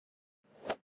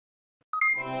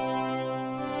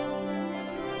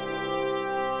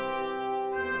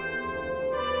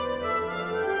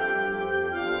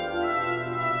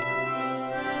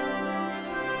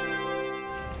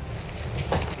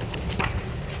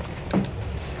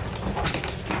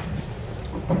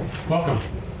Welcome.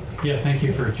 Yeah, thank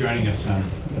you for joining us on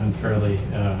fairly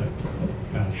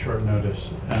short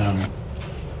notice.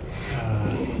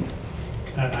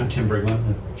 I'm Tim Briglin,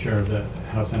 the chair of the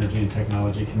House Energy and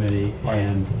Technology Committee,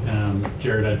 and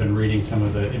Jared, I've been reading some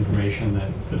of the information that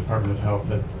the Department of Health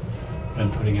had been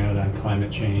putting out on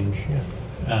climate change. Yes.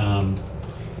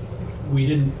 We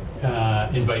didn't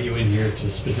invite you in here to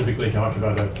specifically talk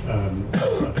about a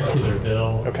particular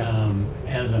bill. Okay.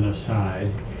 As an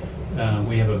aside,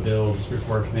 we have a bills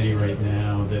report committee right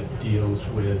now that deals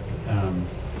with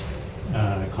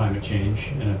climate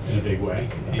change in a big way,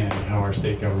 and how our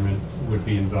state government would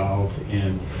be involved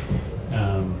in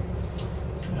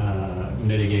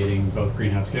mitigating both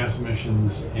greenhouse gas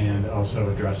emissions and also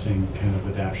addressing kind of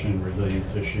adaptation and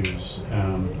resilience issues.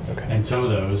 And some of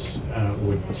those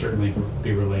would certainly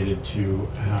be related to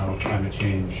how climate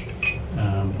change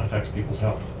affects people's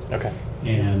health. Okay.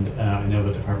 And I know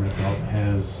the Department of Health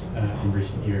has, in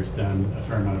recent years, done a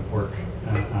fair amount of work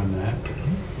on that.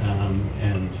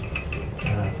 And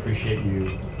appreciate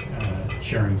you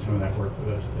sharing some of that work with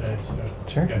us today. So,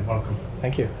 sure. Again, welcome.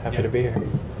 Thank you. Happy to be here.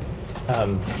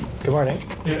 Good morning.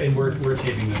 Yeah, and we're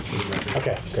taping this for the record.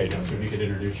 Okay, great. So if you could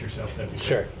introduce yourself, that'd be great.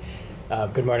 Sure.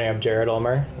 Good morning. I'm Jared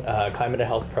Ulmer, Climate and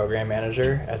Health Program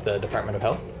Manager at the Department of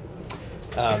Health.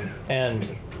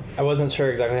 And I wasn't sure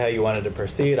exactly how you wanted to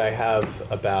proceed. I have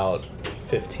about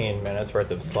 15 minutes worth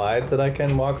of slides that I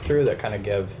can walk through that kind of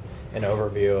give an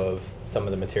overview of some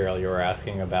of the material you were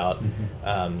asking about.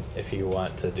 Mm-hmm. If you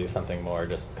want to do something more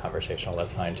just conversational,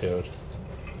 that's fine too. Just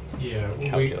yeah,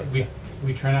 calculate.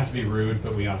 We try not to be rude,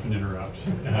 but we often interrupt.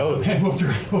 Okay. We'll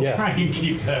try and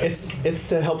keep that. It's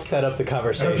to help set up the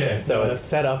conversation, Okay, so it's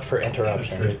set up for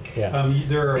interruption. That's great. Yeah.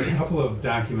 There are a couple of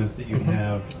documents that you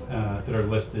have that are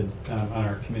listed on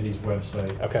our committee's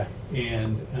website. Okay.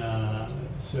 And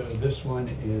so this one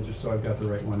is, just so I've got the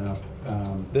right one up.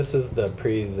 This is the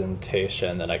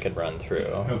presentation that I could run through.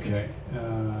 Okay.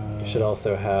 You should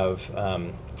also have,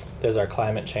 there's our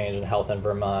climate change and health in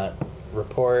Vermont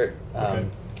report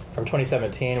from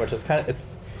 2017, which is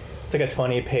it's like a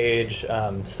 20-page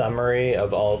summary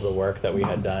of all of the work that we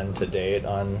had done to date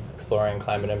on exploring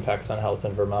climate impacts on health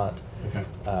in Vermont. Okay.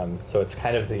 So it's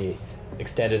kind of the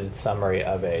extended summary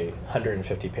of a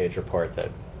 150-page report that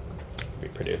we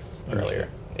produced earlier.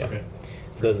 Yeah. Okay.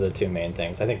 So those are the two main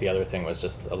things. I think the other thing was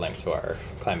just a link to our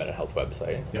climate and health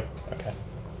website. Yep. Okay.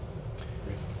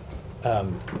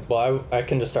 Well, I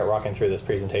can just start walking through this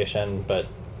presentation, but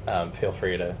feel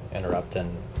free to interrupt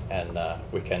and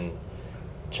we can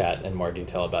chat in more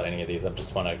detail about any of these. I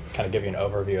just want to kind of give you an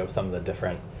overview of some of the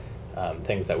different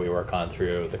things that we work on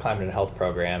through the Climate and Health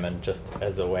Program, and just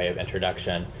as a way of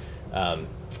introduction,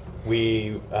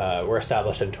 we were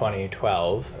established in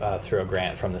 2012 through a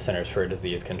grant from the Centers for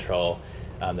Disease Control.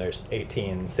 There's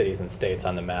 18 cities and states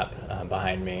on the map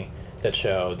behind me that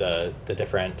show the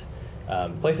different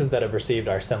places that have received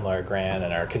our similar grant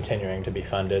and are continuing to be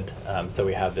funded. So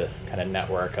we have this kind of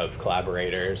network of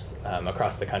collaborators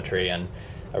across the country, and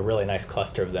a really nice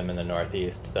cluster of them in the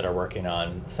Northeast that are working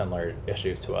on similar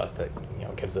issues to us, that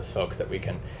gives us folks that we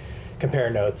can compare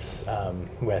notes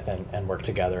with and work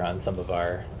together on some of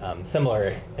our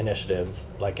similar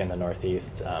initiatives, like in the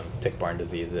Northeast, tick-borne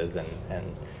diseases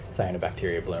and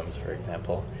cyanobacteria blooms, for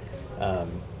example.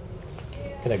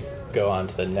 Going to go on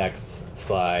to the next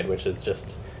slide, which is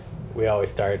just, we always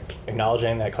start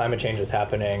acknowledging that climate change is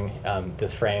happening.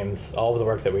 This frames all of the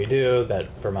work that we do, that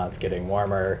Vermont's getting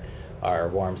warmer, our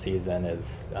warm season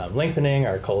is lengthening,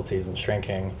 our cold season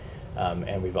shrinking,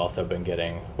 and we've also been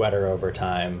getting wetter over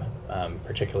time,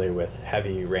 particularly with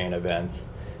heavy rain events,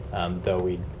 though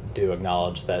we do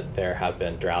acknowledge that there have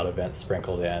been drought events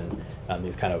sprinkled in.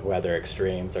 These kind of weather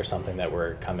extremes are something that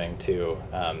we're coming to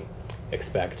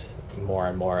expect more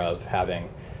and more of, having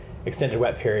extended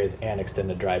wet periods and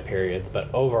extended dry periods,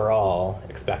 but overall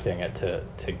expecting it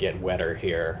to get wetter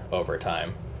here over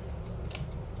time.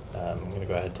 I'm going to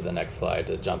go ahead to the next slide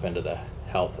to jump into the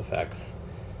health effects.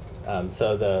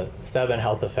 So the 7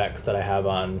 health effects that I have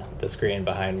on the screen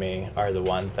behind me are the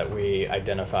ones that we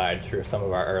identified through some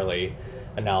of our early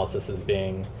analysis as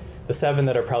being the 7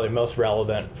 that are probably most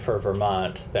relevant for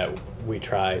Vermont, that we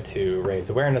try to raise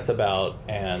awareness about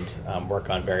and work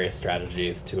on various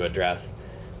strategies to address.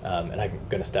 And I'm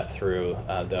going to step through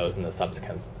those in the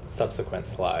subsequent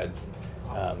slides.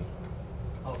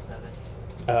 All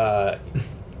 7?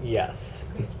 Yes,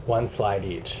 1 slide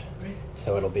each.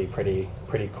 So it'll be pretty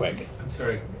quick. I'm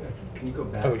sorry, can you go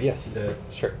back? Oh, yes,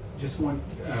 sure. Just one,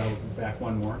 back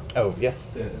one more. Oh,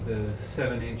 yes. The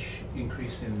 7-inch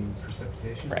increase in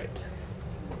precipitation? Right.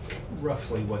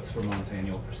 Roughly, what's Vermont's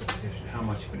annual precipitation? How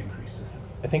much of an increase is that?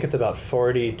 I think it's about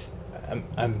 40,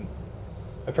 I'm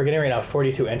forgetting right now,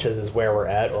 42 inches is where we're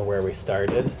at or where we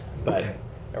started, but Okay.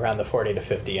 around the 40 to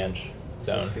 50 inch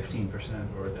zone. 15%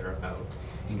 or thereabout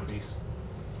increase.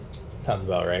 Sounds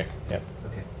about right. Yep.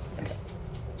 Okay.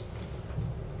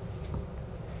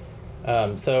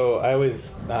 So I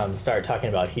always start talking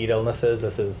about heat illnesses.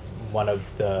 This is one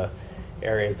of the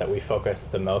areas that we focus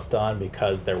the most on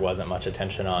because there wasn't much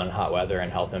attention on hot weather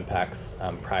and health impacts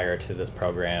prior to this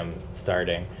program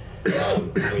starting.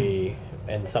 We,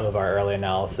 in some of our early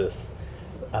analysis,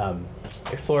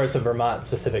 explored some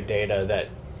Vermont-specific data that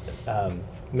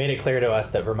made it clear to us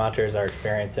that Vermonters are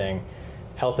experiencing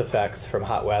health effects from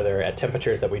hot weather at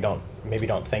temperatures that we maybe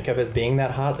don't think of as being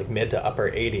that hot, like mid to upper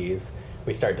 80s.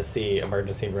 We start to see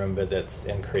emergency room visits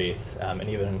increase, and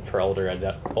even for older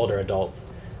adults,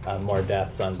 more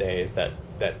deaths on days that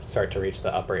start to reach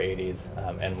the upper 80s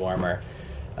and warmer.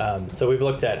 So we've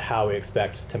looked at how we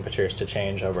expect temperatures to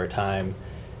change over time.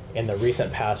 In the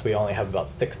recent past, we only have about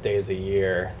 6 days a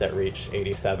year that reach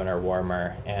 87 or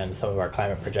warmer, and some of our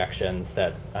climate projections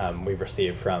that we've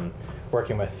received from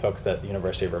working with folks at the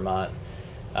University of Vermont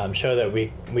show that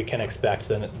we can expect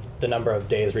the number of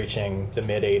days reaching the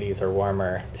mid-80s or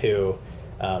warmer to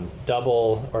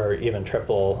double or even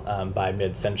triple by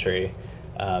mid-century.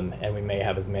 And we may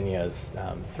have as many as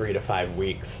 3 to 5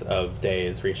 weeks of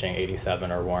days reaching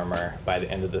 87 or warmer by the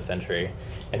end of the century.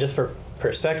 And just for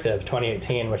perspective,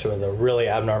 2018, which was a really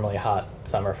abnormally hot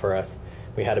summer for us,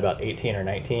 we had about 18 or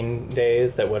 19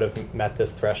 days that would have met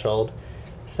this threshold.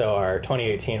 So our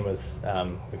 2018 was,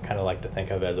 we kind of like to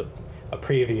think of as a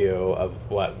preview of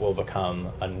what will become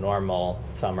a normal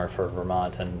summer for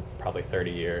Vermont in probably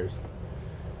 30 years.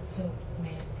 So, may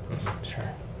I ask a question?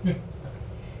 Sure.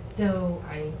 So,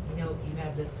 I know you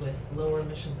have this with lower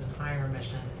emissions and higher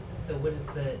emissions, so what is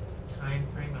the time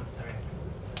frame? I'm sorry.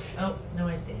 Oh, no,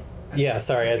 I see it. Okay. Yeah,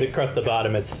 sorry, I see it. across the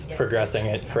bottom it's Yep. progressing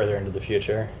it further into the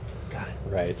future. Got it.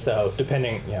 Right, so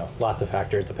depending, lots of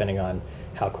factors depending on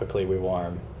how quickly we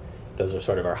warm. Those are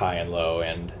sort of our high and low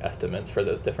end estimates for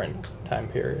those different time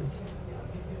periods.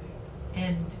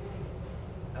 And,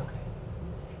 okay.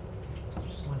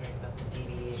 Just wondering about the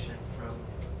deviation from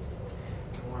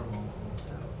normal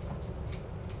also.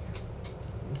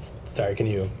 Sorry, can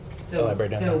you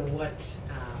elaborate on So that? what,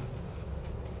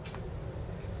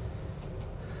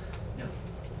 no,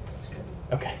 that's good.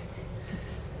 Okay.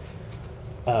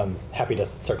 Happy to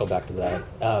circle back to that.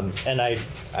 And I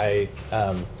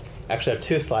actually have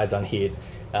 2 slides on heat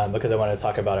because I want to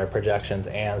talk about our projections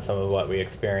and some of what we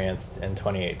experienced in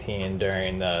 2018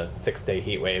 during the 6-day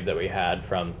heat wave that we had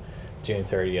from June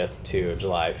 30th to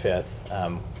July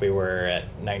 5th. We were at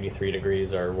 93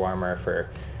 degrees or warmer for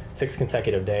 6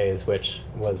 consecutive days, which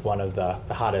was one of the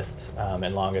hottest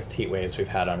and longest heat waves we've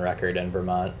had on record in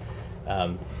Vermont.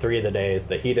 3 of the days,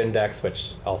 the heat index,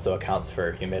 which also accounts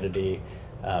for humidity,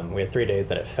 we had 3 days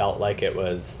that it felt like it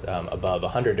was above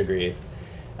 100 degrees.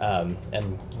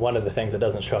 And one of the things that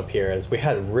doesn't show up here is we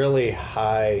had really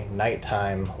high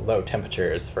nighttime low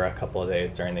temperatures for a couple of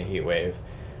days during the heat wave.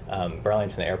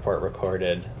 Burlington Airport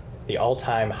recorded the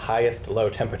all-time highest low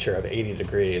temperature of 80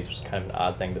 degrees, which is kind of an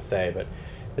odd thing to say, but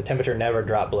the temperature never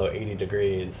dropped below 80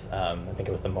 degrees. I think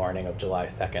it was the morning of July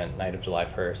 2nd, night of July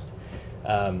 1st.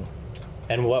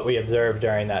 And what we observed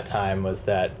during that time was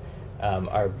that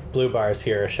our blue bars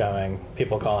here are showing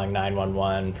people calling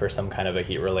 911 for some kind of a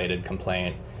heat-related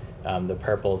complaint. The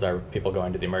purples are people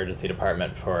going to the emergency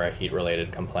department for a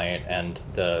heat-related complaint, and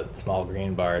the small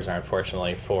green bars are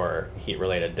unfortunately for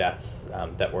heat-related deaths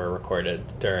that were recorded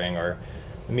during or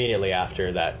immediately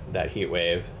after that heat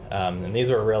wave. And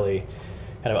these were really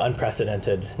kind of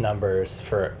unprecedented numbers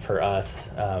for us.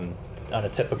 On a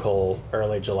typical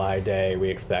early July day, we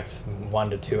expect 1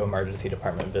 to 2 emergency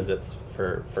department visits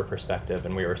for perspective,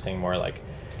 and we were seeing more like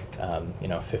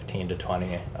 15 to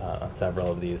 20 on several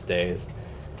of these days.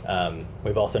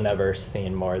 We've also never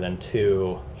seen more than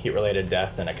 2 heat-related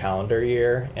deaths in a calendar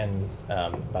year in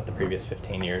about the previous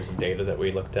 15 years of data that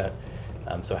we looked at.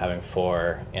 So having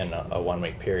 4 in a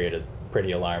 1-week period is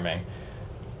pretty alarming.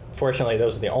 Fortunately,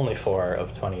 those are the only 4 of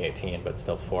 2018, but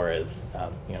still 4 is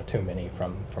too many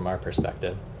from our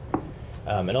perspective.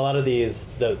 And a lot of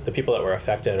these, the people that were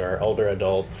affected are older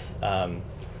adults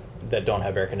that don't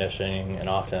have air conditioning and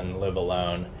often live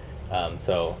alone.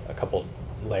 So a couple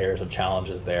layers of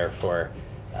challenges there for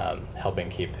helping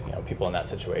keep people in that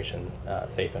situation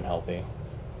safe and healthy.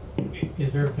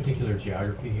 Is there a particular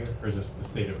geography here, or is this the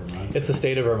state of Vermont? It's the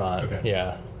state of Vermont, okay.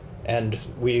 Yeah. And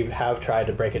we have tried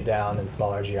to break it down in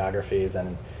smaller geographies,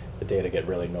 and the data get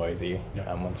really noisy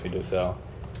once we do so.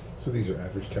 So these are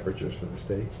average temperatures for the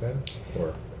state then?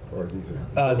 Or these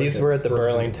are? These were at the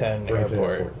Burlington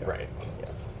Airport. Yeah. Right,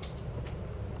 yes.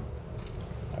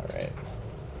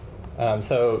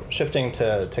 So shifting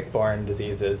to tick-borne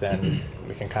diseases, and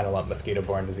we can kind of lump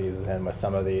mosquito-borne diseases in with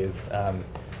some of these.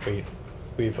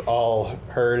 We've all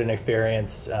heard and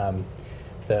experienced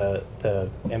the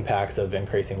impacts of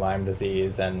increasing Lyme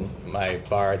disease, and my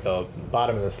bar at the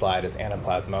bottom of the slide is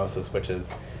anaplasmosis, which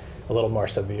is a little more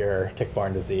severe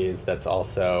tick-borne disease that's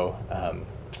also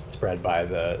spread by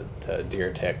the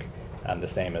deer tick, the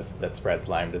same as that spreads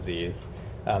Lyme disease.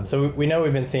 So we know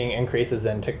we've been seeing increases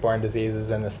in tick-borne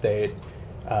diseases in the state.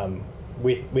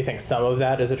 We think some of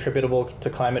that is attributable to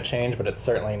climate change, but it's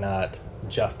certainly not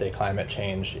just a climate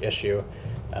change issue.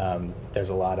 There's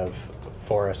a lot of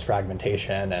forest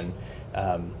fragmentation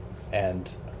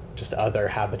and just other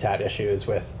habitat issues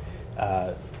with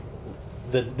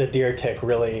the deer tick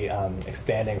really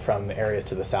expanding from areas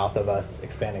to the south of us,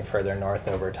 expanding further north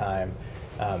over time,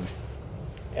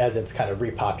 as it's kind of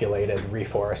repopulated,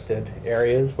 reforested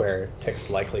areas where ticks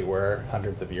likely were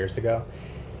hundreds of years ago.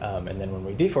 And then when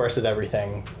we deforested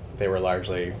everything, they were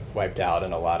largely wiped out,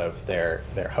 and a lot of their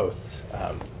hosts,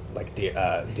 like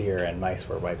deer and mice,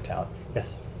 were wiped out.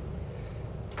 Yes?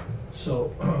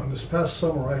 So this past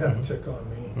summer I had a tick on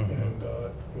me, and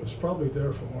it was probably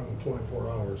there for more than 24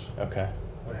 hours. Okay.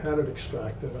 I had it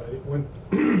extracted. I went,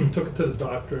 took it to the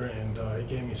doctor, and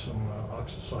he gave me some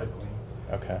oxycycline.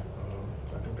 Okay.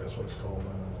 I think that's what it's called.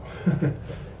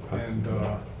 I don't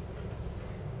know.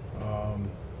 And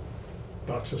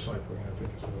doxycycline, I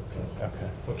think is what it's called. Okay.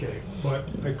 Okay, but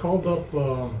I called up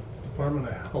Department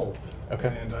of Health.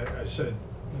 Okay. And I said,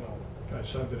 can I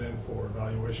send it in for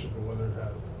evaluation for whether it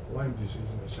had Lyme disease?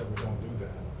 And they said, we don't do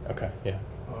that. Okay, yeah.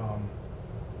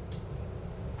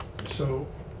 So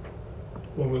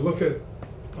when we look at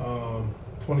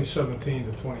 2017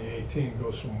 to 2018, it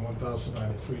goes from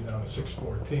 1,093 down to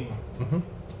 614.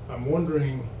 I'm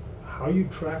wondering how you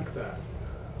track that.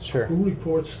 Sure. Who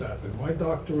reports that? Did my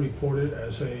doctor report it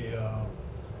as a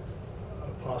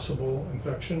possible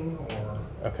infection, or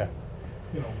Okay.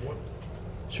 What?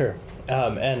 Sure.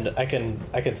 And I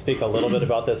can speak a little bit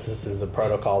about this. This is a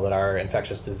protocol that our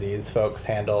infectious disease folks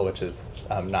handle, which is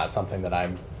not something that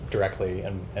I'm directly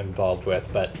involved with.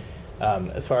 But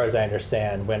as far as I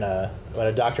understand, when a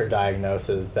doctor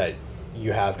diagnoses that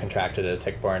you have contracted a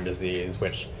tick-borne disease,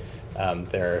 which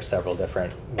there are several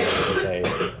different ways that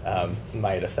they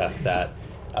might assess that,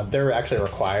 they're actually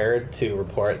required to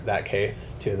report that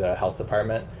case to the health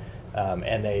department,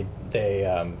 and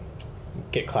they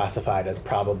get classified as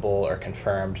probable or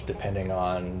confirmed depending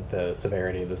on the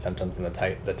severity of the symptoms and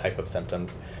the type of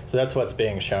symptoms. So that's what's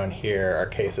being shown here are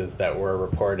cases that were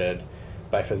reported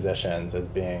by physicians as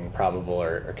being probable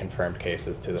or confirmed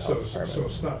cases to the health department. So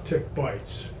it's not tick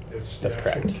bites, it's the actual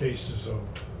correct. cases of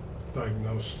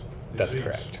diagnosed disease. That's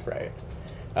correct, right.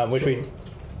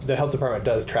 The health department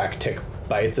does track tick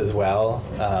bites as well.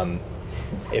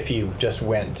 If you just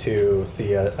went to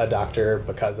see a doctor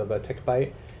because of a tick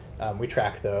bite, we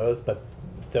track those, but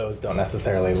those don't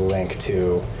necessarily link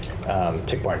to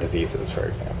tick-borne diseases, for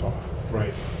example.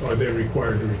 Right. Are they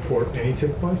required to report any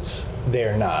tick bites?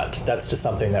 They're not. That's just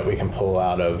something that we can pull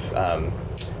out of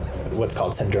what's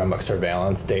called syndromic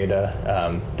surveillance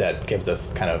data that gives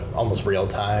us kind of almost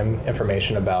real-time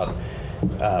information about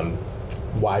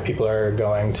why people are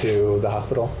going to the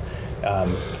hospital.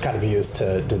 It's kind of used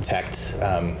to detect,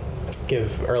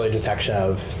 give early detection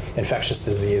of infectious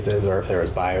diseases, or if there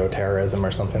was bioterrorism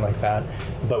or something like that.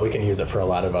 But we can use it for a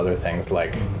lot of other things,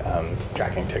 like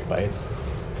tracking tick bites.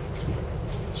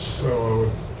 So I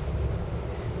would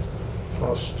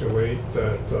postulate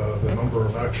that the number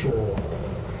of actual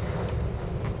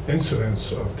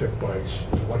incidents of tick bites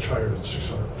is much higher than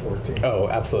 614. Oh,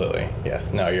 absolutely.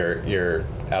 Yes. No, you're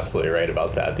absolutely right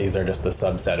about that. These are just the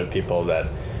subset of people that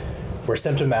were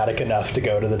symptomatic enough to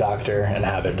go to the doctor and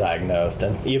have it diagnosed.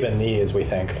 And even these, we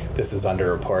think this is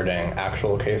underreporting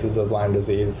actual cases of Lyme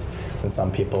disease, since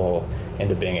some people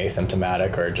end up being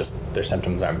asymptomatic or just their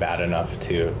symptoms aren't bad enough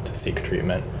to seek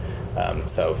treatment.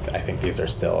 So I think these are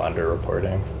still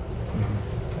underreporting.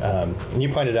 And you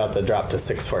pointed out the drop to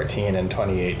 614 in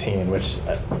 2018, which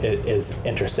is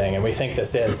interesting. And we think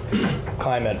this is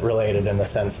climate related in the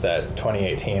sense that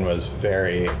 2018 was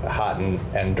very hot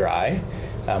and dry,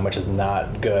 which is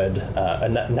not good,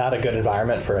 not a good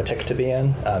environment for a tick to be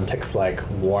in. Ticks like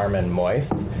warm and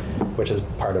moist, which is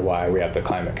part of why we have the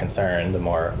climate concern. The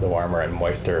warmer and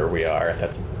moister we are,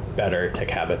 that's better tick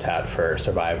habitat for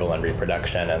survival and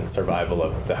reproduction and survival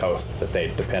of the hosts that they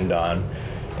depend on.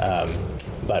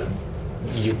 But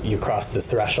you cross this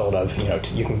threshold of,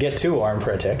 you can get too warm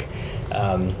for a tick,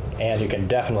 and you can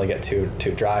definitely get too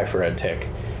dry for a tick.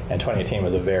 And 2018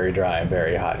 was a very dry and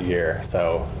very hot year,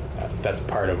 so that's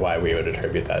part of why we would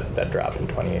attribute that drop in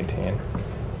 2018.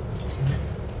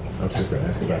 I was just going to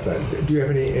ask about that. Do you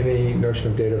have any notion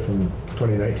of data from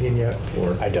 2019 yet,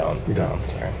 or I don't. You don't? No,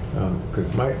 sorry.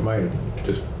 Because my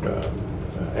just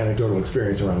anecdotal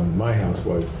experience around my house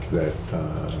was that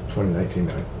 2019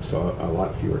 I saw a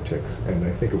lot fewer ticks, and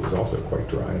I think it was also quite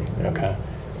dry. And Okay.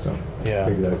 So Yeah.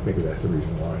 maybe that's the reason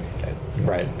why.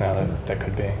 Right. No, that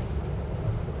could be.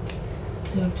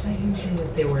 So did I hear you say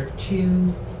that there were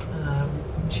two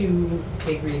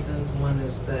big reasons? One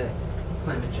is the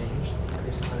climate change,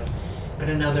 increase in climate, but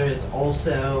another is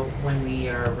also when we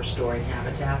are restoring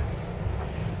habitats.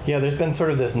 Yeah, there's been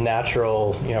sort of this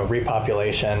natural,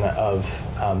 repopulation of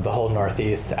the whole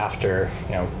Northeast after,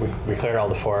 we cleared all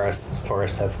the forests.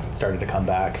 Forests have started to come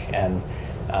back, and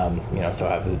so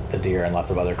have the deer and lots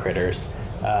of other critters.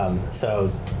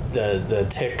 So the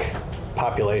tick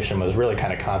population was really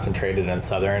kind of concentrated in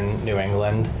southern New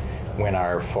England when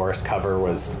our forest cover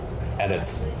was at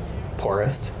its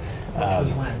poorest. Which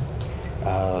was when?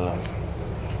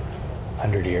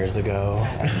 100 years ago.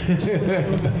 I'm just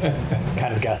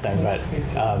kind of guessing,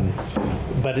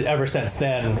 but ever since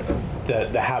then,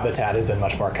 the habitat has been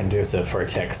much more conducive for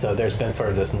ticks. So there's been sort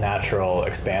of this natural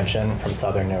expansion from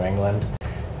southern New England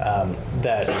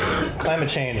that climate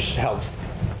change helps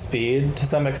speed to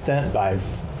some extent by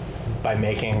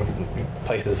making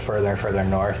places further and further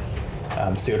north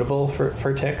suitable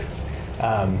for ticks.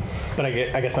 But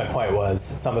I guess my point was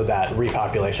some of that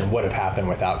repopulation would have happened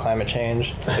without climate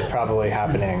change. It's probably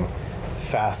happening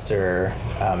faster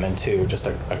and to just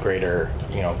a greater,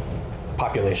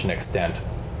 population extent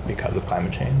because of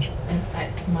climate change.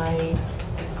 And my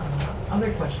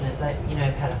other question is, I've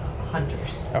had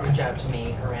hunters reach out to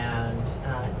me around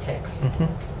ticks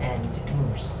and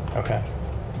moose. Okay.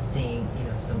 Seeing,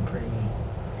 some pretty,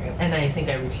 and I think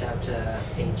I reached out to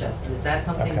AHS, but is that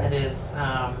something that is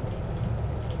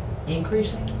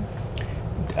increasing?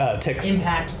 Ticks.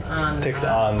 Impacts on ticks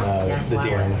on the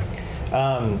deer.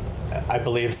 wildlife? I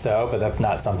believe so, but that's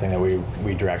not something that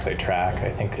we directly track. I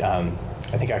think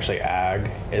actually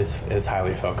ag is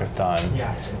highly focused on.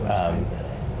 Yeah.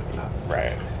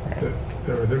 Right.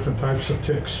 There are different types of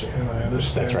ticks, and I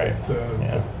understand That's right. that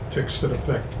the ticks that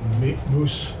affect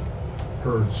moose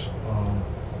herds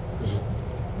is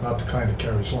not the kind that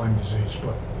carries Lyme disease,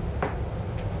 but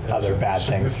Other bad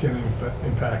things. Significant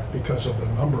impact because of the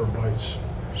number of bites.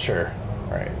 Sure.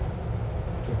 Right.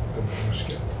 The moose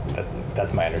get.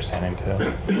 That's my understanding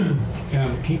too.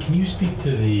 Can you speak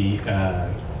to the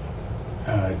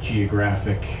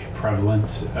geographic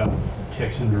prevalence of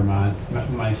ticks in Vermont?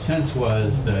 My sense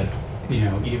was that,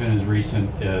 even as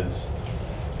recent as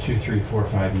 2, 3, 4,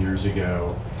 5 years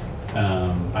ago,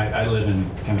 I live in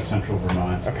kind of central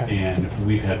Vermont, and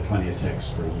we've had plenty of ticks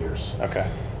for years. Okay.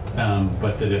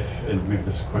 But that and maybe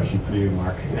this is a question for you,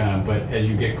 Mark, but as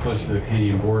you get close to the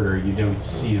Canadian border, you don't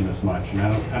see them as much. And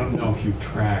I don't know if you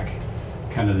track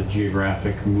kind of the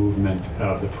geographic movement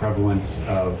of the prevalence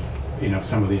of,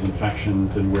 some of these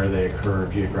infections and where they occur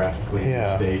geographically in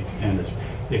the state, and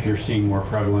if you're seeing more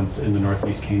prevalence in the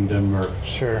Northeast Kingdom or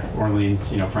Orleans,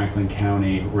 Franklin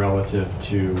County relative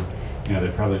to,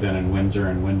 they've probably been in Windsor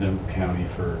and Windham County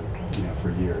for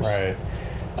years. Right.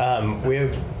 We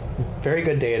have very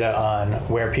good data on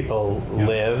where people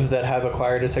live that have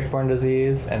acquired a tick-borne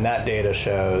disease, and that data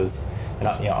shows, and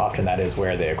often that is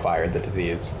where they acquired the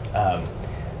disease.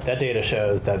 That data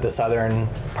shows that the southern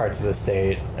parts of the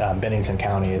state, Bennington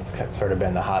County has sort of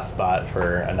been the hot spot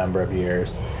for a number of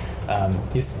years.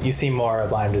 You see more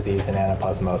of Lyme disease and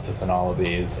anaplasmosis and all of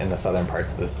these in the southern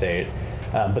parts of the state.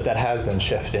 But that has been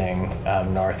shifting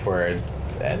northwards,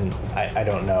 and I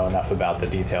don't know enough about the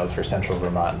details for central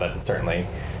Vermont, but it's certainly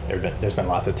there's been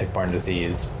lots of tick-borne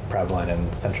disease prevalent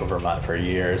in central Vermont for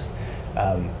years.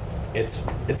 It's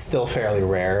still fairly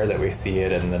rare that we see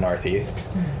it in the Northeast.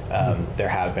 There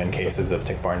have been cases of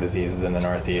tick-borne diseases in the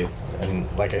Northeast, and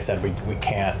like I said, we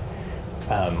can't,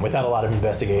 without a lot of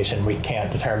investigation, we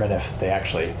can't determine if they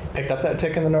actually picked up that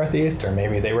tick in the Northeast, or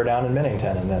maybe they were down in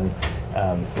Bennington and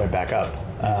then went back up.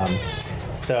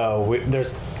 So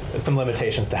there's some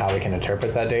limitations to how we can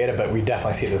interpret that data, but we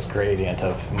definitely see this gradient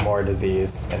of more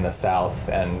disease in the south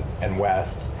and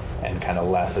west, and kind of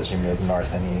less as you move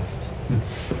north and east.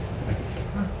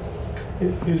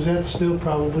 Is that still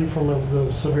probably from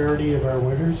the severity of our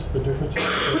winters, the difference?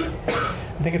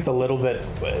 I think it's a little bit,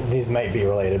 these might be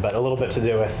related, but a little bit to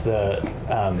do with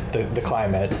the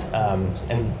climate.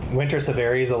 And winter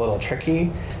severity is a little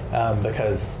tricky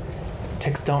because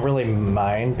ticks don't really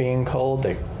mind being cold.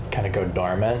 They kind of go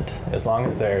dormant as long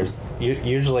as there's,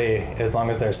 usually as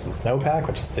long as there's some snowpack,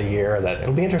 which is a year that,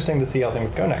 it'll be interesting to see how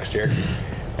things go next year because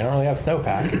we don't really have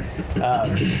snowpack.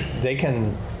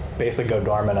 basically go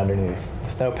dormant underneath the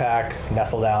snowpack,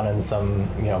 nestle down in some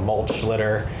mulch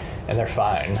litter, and they're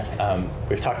fine.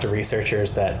 We've talked to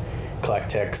researchers that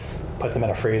collect ticks, put them in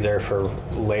a freezer for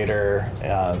later,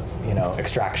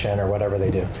 extraction or whatever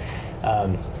they do.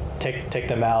 Take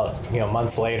them out,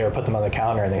 months later, put them on the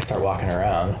counter, and they start walking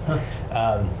around.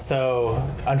 So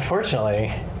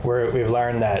unfortunately, we've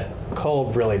learned that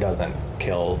cold really doesn't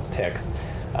kill ticks.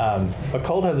 But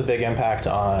cold has a big impact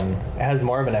it has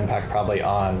more of an impact probably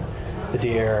on the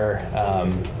deer,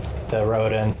 the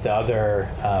rodents, the other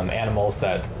animals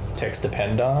that ticks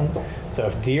depend on. So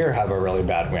if deer have a really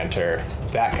bad winter,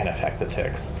 that can affect the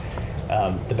ticks.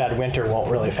 The bad winter won't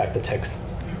really affect the ticks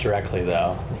directly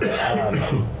though.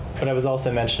 But I was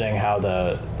also mentioning how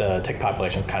the tick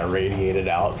population's kind of radiated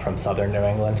out from southern New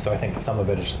England, so I think some of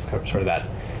it is just sort of that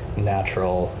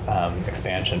natural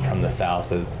expansion from the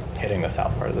south is hitting the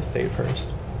south part of the state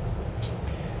first.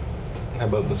 How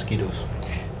about mosquitoes?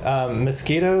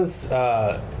 Mosquitoes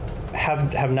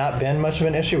have not been much of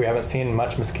an issue. We haven't seen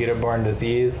much mosquito-borne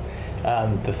disease.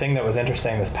 The thing that was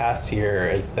interesting this past year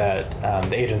is that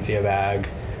the Agency of Ag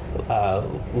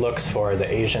looks for the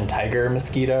Asian tiger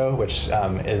mosquito, which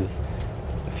is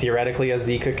theoretically a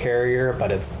Zika carrier,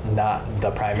 but it's not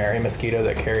the primary mosquito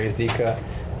that carries Zika,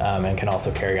 and can also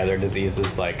carry other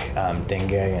diseases like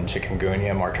dengue and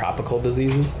chikungunya, more tropical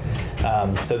diseases.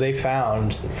 So they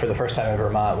found, for the first time in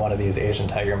Vermont, one of these Asian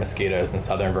tiger mosquitoes in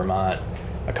southern Vermont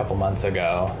a couple months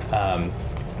ago.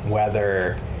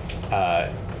 Whether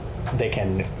they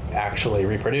can actually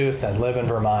reproduce and live in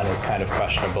Vermont is kind of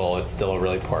questionable. It's still a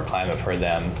really poor climate for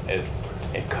them.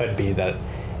 It could be that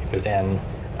it was in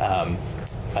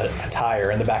a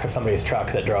tire in the back of somebody's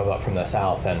truck that drove up from the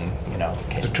south, and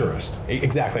It's a tourist.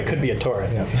 Exactly, it could be a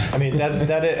tourist. Yeah. I mean,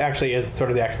 that it actually is sort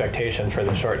of the expectation for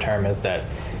the short term, is that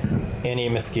any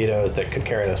mosquitoes that could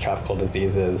carry those tropical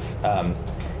diseases,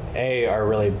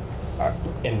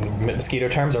 in mosquito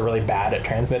terms, are really bad at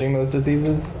transmitting those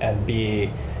diseases, and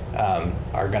B,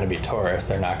 are going to be tourists.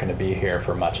 They're not going to be here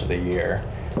for much of the year.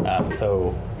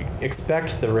 So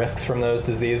expect the risks from those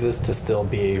diseases to still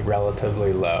be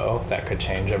relatively low. That could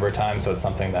change over time. So it's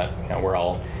something that we're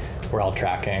all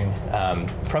tracking.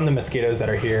 From the mosquitoes that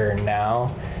are here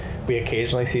now, we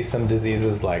occasionally see some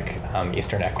diseases like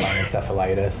Eastern equine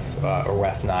encephalitis or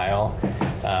West Nile,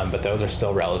 but those are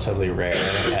still relatively rare,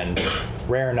 and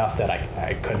rare enough that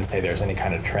I couldn't say there's any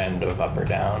kind of trend of up or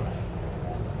down.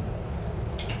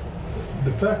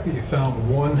 The fact that you found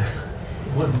one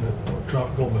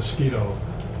tropical mosquito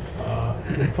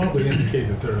would probably indicate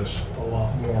that there's a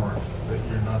lot more that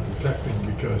you're not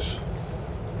detecting, because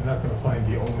you're not going to find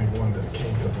the only one that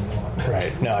came to Vermont.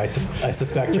 Right. No, I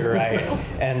suspect you're right.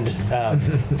 And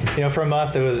from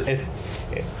us,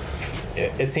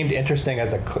 it seemed interesting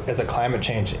as a climate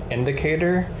change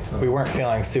indicator. We weren't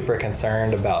feeling super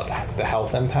concerned about the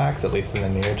health impacts, at least in the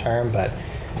near term. But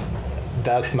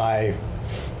that's my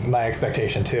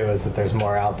expectation too, is that there's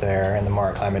more out there, and the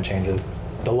more climate changes,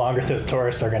 the longer those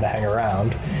tourists are going to hang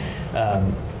around.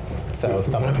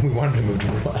 We wanted to move to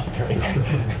Vermont.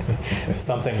 So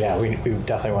something, we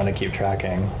definitely want to keep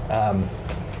tracking. I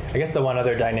guess the one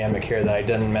other dynamic here that I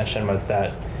didn't mention was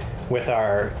that with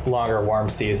our longer warm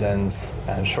seasons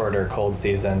and shorter cold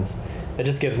seasons, it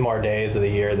just gives more days of the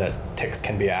year that ticks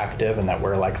can be active, and that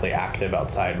we're likely active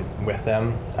outside with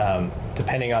them.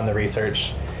 Depending on the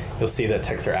research, you'll see that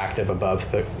ticks are active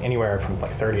above anywhere from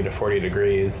like 30 to 40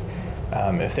 degrees.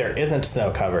 If there isn't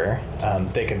snow cover,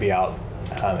 they could be out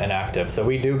inactive. So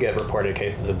we do get reported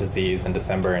cases of disease in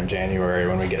December and January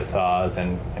when we get thaws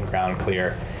and ground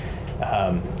clear.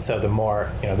 So the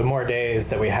more days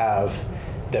that we have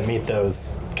that meet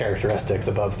those characteristics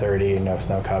above 30, no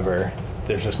snow cover,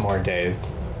 there's just more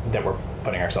days that we're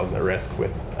putting ourselves at risk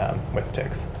with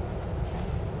ticks.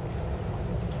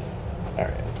 All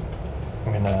right.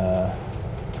 I'm gonna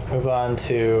move on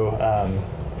to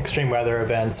extreme weather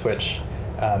events, which,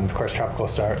 of course, Tropical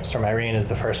Storm Irene is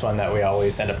the first one that we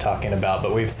always end up talking about.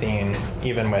 But we've seen,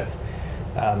 even with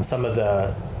some of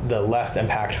the less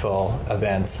impactful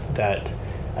events, that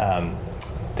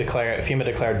FEMA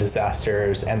declared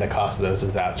disasters, and the cost of those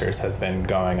disasters has been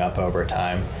going up over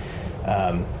time.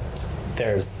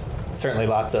 There's certainly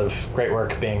lots of great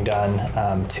work being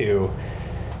done to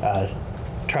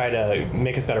try to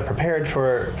make us better prepared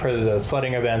for those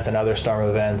flooding events and other storm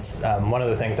events. One of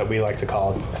the things that we like to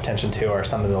call attention to are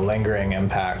some of the lingering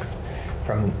impacts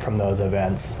from those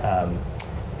events.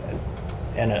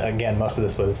 And again, most of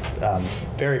this was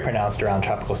very pronounced around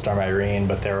Tropical Storm Irene,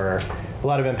 but there were a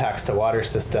lot of impacts to water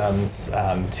systems,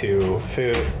 to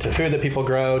food that people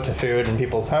grow, to food in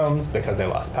people's homes because they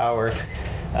lost power.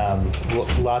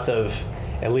 Lots of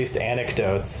at least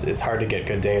anecdotes. It's hard to get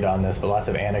good data on this, but lots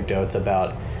of anecdotes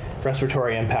about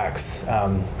respiratory impacts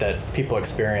that people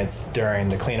experience during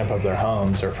the cleanup of their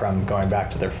homes or from going back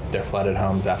to their flooded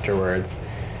homes afterwards,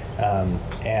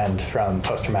 and from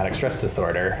post-traumatic stress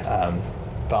disorder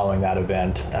following that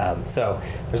event. So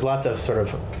there's lots of sort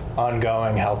of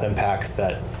ongoing health impacts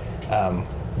that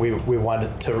we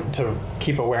wanted to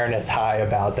keep awareness high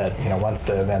about, that, you know, once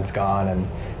the event's gone and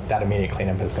that immediate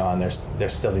cleanup is gone, there's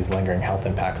still these lingering health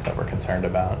impacts that we're concerned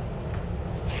about.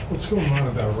 What's going on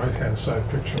in that right-hand side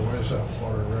picture? Why is that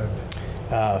water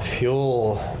red?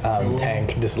 Fuel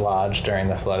tank dislodged during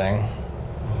the flooding.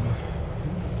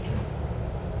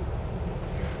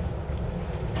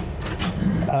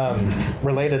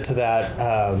 Related to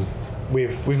that,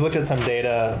 we've looked at some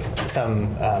data,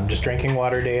 some just drinking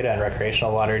water data and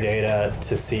recreational water data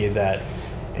to see that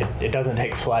it doesn't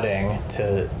take flooding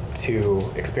to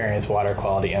experience water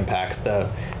quality impacts. The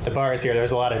bars here,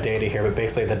 there's a lot of data here, but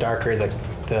basically the darker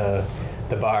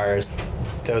the bars,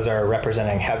 those are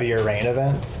representing heavier rain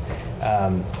events.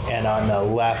 And on the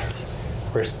left,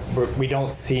 we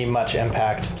don't see much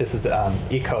impact. This is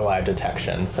E. coli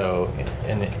detection, so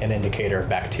an indicator of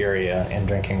bacteria in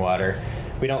drinking water.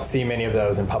 We don't see many of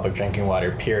those in public drinking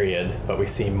water, period, but we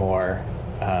see more,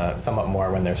 somewhat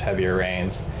more when there's heavier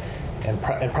rains. In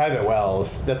private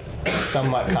wells, that's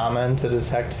somewhat common to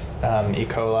detect E.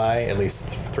 coli, at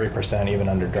least 3% even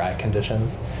under dry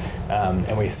conditions.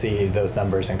 And we see those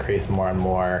numbers increase more and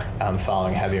more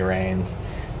following heavy rains.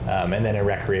 And then in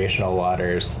recreational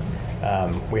waters,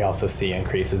 we also see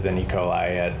increases in E.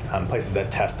 coli at places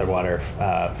that test their water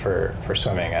for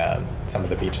swimming, some of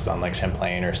the beaches on Lake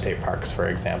Champlain or state parks, for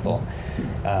example.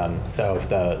 So if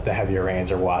the heavier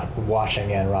rains are washing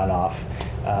in runoff,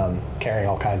 carrying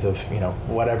all kinds of,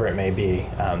 whatever it may be,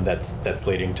 that's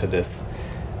leading to this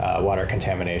water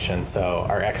contamination. So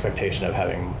our expectation of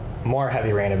having more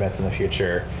heavy rain events in the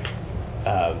future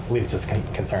leads to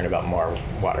concern about more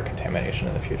water contamination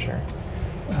in the future.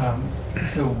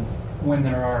 So when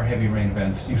there are heavy rain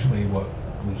events, usually what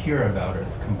we hear about are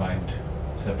combined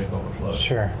septic overflows.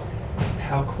 Sure.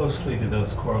 How closely do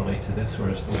those correlate to this, or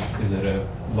is it a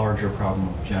larger problem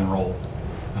of general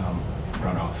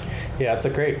runoff? Yeah, it's a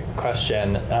great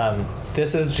question.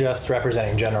 This is just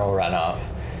representing general runoff.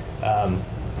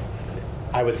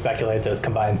 I would speculate those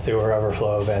combined sewer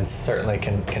overflow events certainly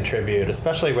can contribute,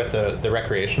 especially with the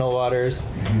recreational waters,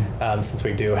 since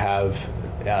we do have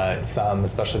some,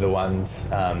 especially the ones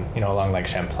along Lake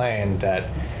Champlain,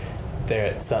 that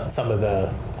some of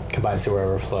the combined sewer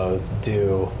overflows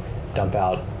do dump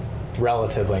out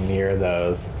relatively near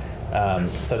those.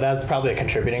 So that's probably a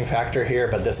contributing factor here,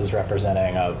 but this is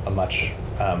representing a much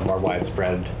more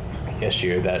widespread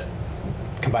issue, that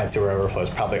combined sewer overflows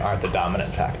probably aren't the dominant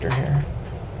factor here.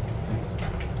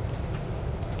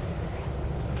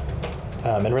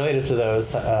 And related to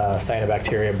those,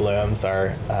 cyanobacteria blooms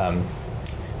are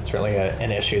certainly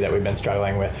an issue that we've been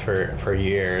struggling with for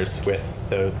years, with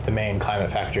the main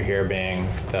climate factor here being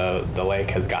the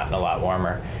lake has gotten a lot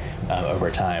warmer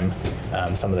over time.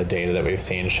 Some of the data that we've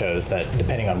seen shows that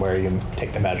depending on where you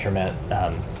take the measurement,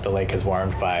 the lake has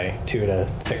warmed by 2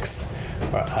 to 6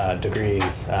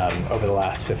 degrees over the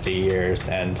last 50 years,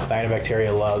 and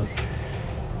cyanobacteria loves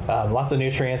lots of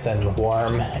nutrients and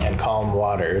warm and calm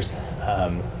waters.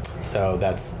 So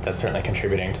that's certainly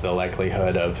contributing to the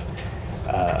likelihood of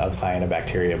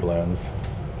cyanobacteria blooms.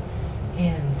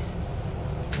 And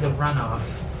the runoff,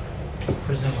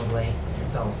 presumably,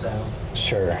 is also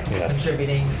Sure, yes.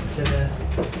 contributing to the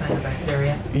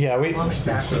cyanobacteria. Yeah,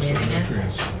 Exacerbating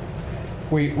it.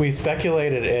 We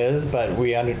speculate it is, but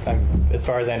as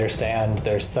far as I understand,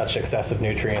 there's such excessive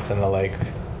nutrients in the lake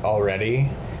already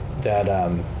that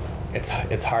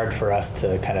it's hard for us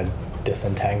to kind of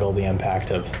disentangle the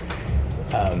impact of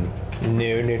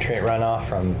new nutrient runoff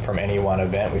from any one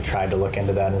event. We've tried to look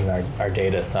into that in our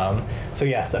data some. So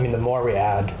yes, I mean, the more we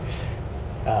add,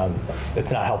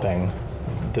 it's not helping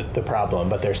the problem,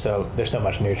 but there's so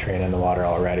much nutrient in the water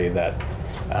already that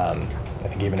I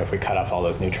think even if we cut off all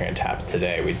those nutrient taps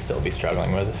today, we'd still be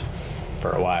struggling with this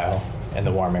for a while. And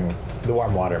the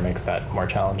warm water makes that more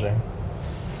challenging.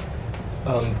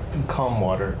 Calm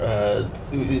water.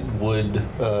 Would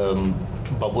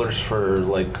bubblers for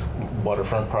like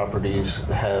waterfront properties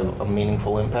have a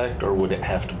meaningful impact, or would it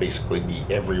have to basically be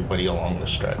everybody along the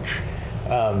stretch?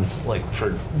 Like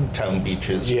for town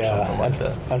beaches or something like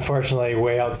that? Unfortunately,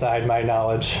 way outside my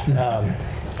knowledge.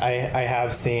 I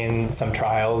have seen some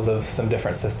trials of some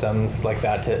different systems like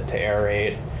that to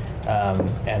aerate,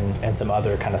 and some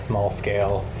other kind of small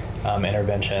scale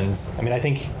interventions. I mean, I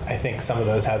think some of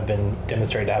those have been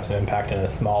demonstrated to have some impact in a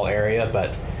small area,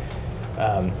 but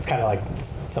It's kind of like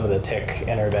some of the tick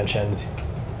interventions.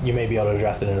 You may be able to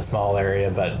address it in a small area,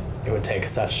 but it would take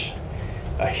such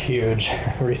a huge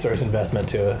resource investment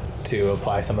to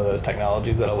apply some of those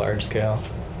technologies at a large scale.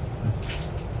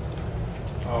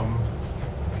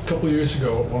 A couple of years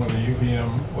ago, at one of the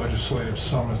UVM legislative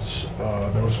summits,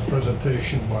 there was a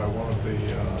presentation by one of the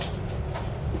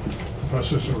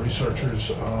professors or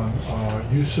researchers on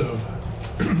use of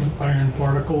iron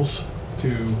particles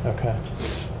to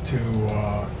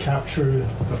capture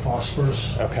the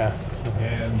phosphorus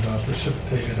and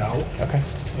precipitate it out.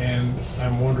 And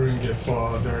I'm wondering if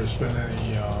there has been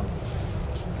any,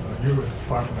 you're with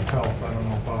Department of Health, I don't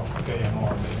know about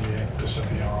ANR, maybe this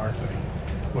NPR thing,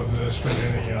 whether there's been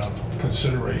any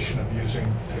consideration of using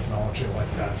technology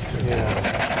like that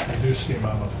to reduce the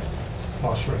amount of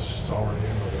phosphorus that's already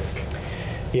in the lake.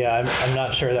 Yeah, I'm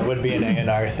not sure that would be an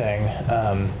ANR thing,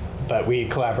 but we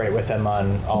collaborate with them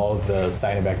on all of the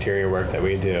cyanobacteria work that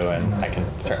we do, and I can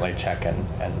certainly check and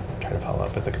try to follow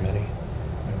up with the committee.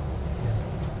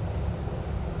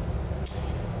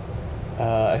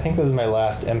 I think this is my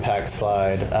last impact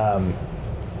slide,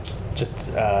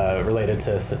 just related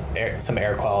to some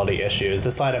air quality issues.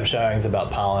 The slide I'm showing is about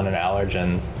pollen and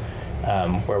allergens,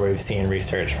 where we've seen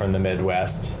research from the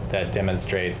Midwest that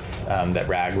demonstrates that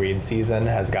ragweed season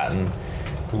has gotten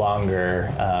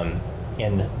longer.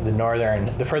 In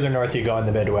the further north you go in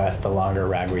the Midwest, the longer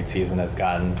ragweed season has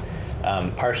gotten,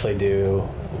 partially due,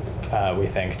 we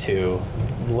think, to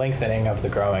lengthening of the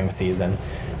growing season,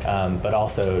 but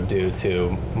also due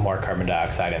to more carbon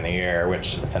dioxide in the air,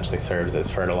 which essentially serves as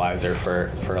fertilizer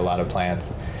for a lot of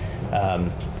plants.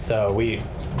 So we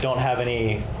don't have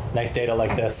any nice data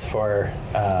like this for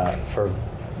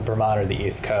Vermont or the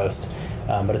East Coast,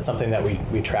 but it's something that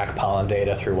we track pollen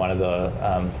data through one of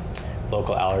the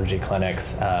local allergy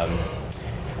clinics,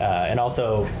 and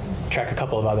also track a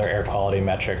couple of other air quality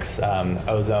metrics.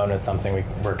 Ozone is something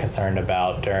we're concerned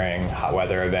about during hot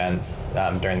weather events.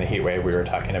 During the heat wave we were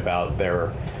talking about,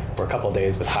 there were a couple of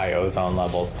days with high ozone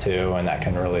levels too, and that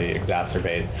can really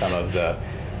exacerbate some of the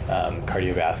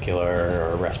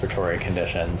cardiovascular or respiratory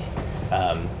conditions.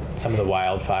 Some of the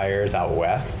wildfires out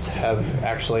west have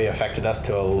actually affected us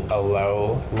to a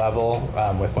low level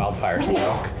with wildfire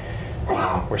smoke.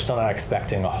 We're still not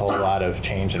expecting a whole lot of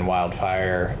change in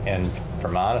wildfire in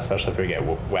Vermont, especially if we get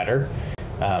wetter,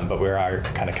 but we are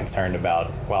kind of concerned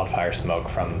about wildfire smoke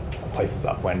from places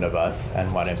upwind of us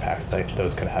and what impacts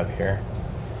those could have here.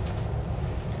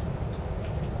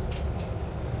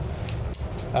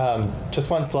 Just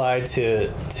one slide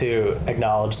to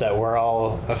acknowledge that we're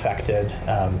all affected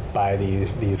by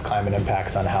these climate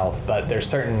impacts on health, but there's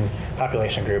certain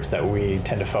population groups that we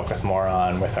tend to focus more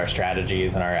on with our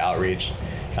strategies and our outreach,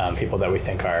 people that we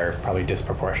think are probably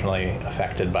disproportionately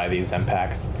affected by these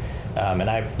impacts. And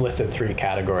I've listed 3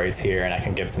 categories here, and I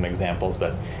can give some examples,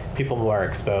 but people who are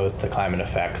exposed to climate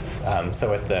effects.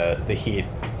 So with the heat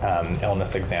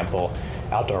illness example,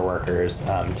 outdoor workers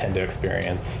tend to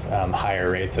experience higher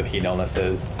rates of heat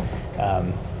illnesses.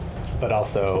 But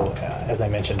also, as I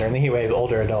mentioned, during the heat wave,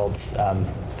 older adults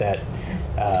that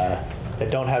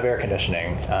don't have air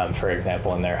conditioning, for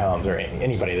example, in their homes, or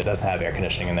anybody that doesn't have air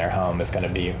conditioning in their home is going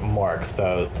to be more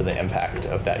exposed to the impact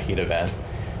of that heat event.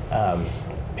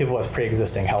 People with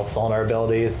pre-existing health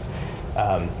vulnerabilities,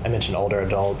 I mentioned older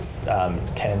adults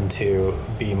tend to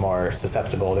be more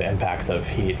susceptible to impacts of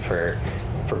heat for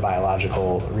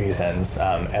biological reasons,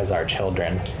 as are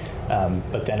children.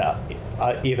 But then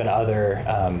even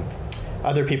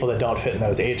other people that don't fit in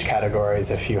those age categories,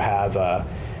 if you have a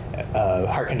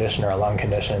heart condition or a lung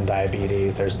condition,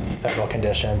 diabetes, there's several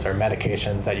conditions or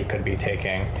medications that you could be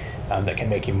taking that can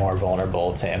make you more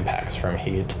vulnerable to impacts from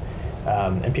heat.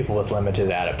 And people with limited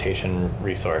adaptation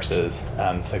resources.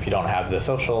 So if you don't have the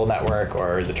social network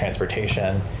or the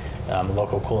transportation,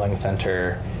 local cooling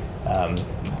center,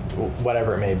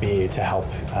 whatever it may be to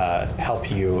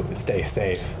help you stay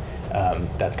safe,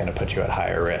 that's going to put you at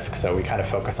higher risk. So we kind of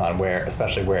focus on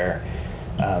especially where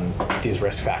these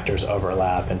risk factors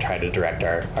overlap, and try to direct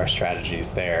our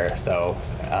strategies there. So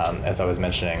as I was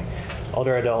mentioning,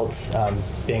 older adults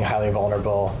being highly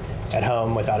vulnerable at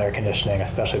home without air conditioning,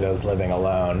 especially those living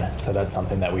alone. So that's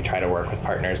something that we try to work with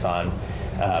partners on.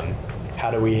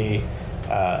 How do we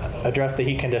address the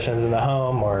heat conditions in the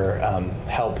home, or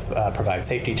help provide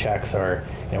safety checks, or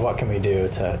what can we do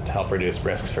to help reduce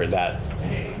risks for that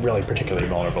really particularly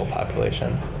vulnerable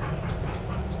population?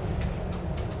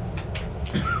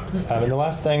 And the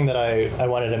last thing that I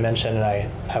wanted to mention, and I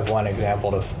have one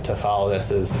example to follow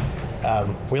this, is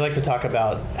we like to talk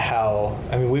about how,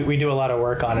 we do a lot of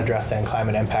work on addressing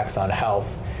climate impacts on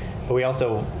health, but we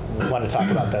also want to talk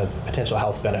about the potential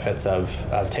health benefits of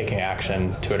taking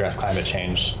action to address climate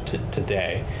change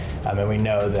today. And we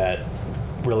know that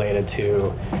related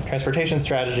to transportation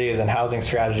strategies and housing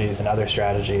strategies and other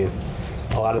strategies,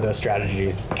 a lot of those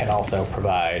strategies can also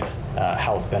provide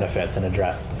health benefits and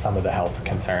address some of the health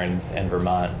concerns in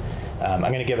Vermont. I'm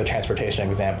going to give a transportation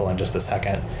example in just a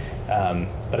second,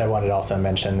 but I wanted to also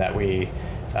mention that we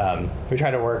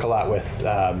try to work a lot with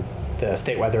the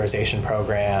state weatherization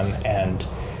program and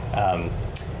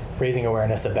raising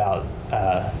awareness about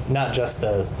not just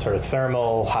the sort of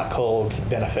thermal, hot-cold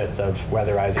benefits of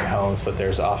weatherizing homes, but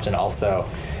there's often also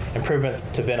improvements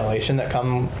to ventilation that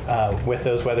come with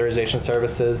those weatherization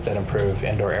services that improve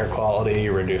indoor air quality,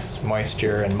 reduce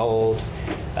moisture and mold.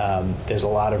 There's a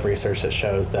lot of research that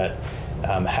shows that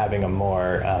having a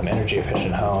more energy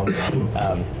efficient home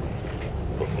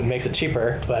makes it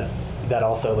cheaper, but that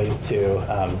also leads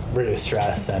to reduced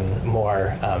stress and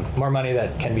more money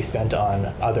that can be spent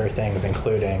on other things,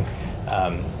 including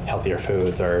healthier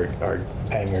foods or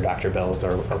paying your doctor bills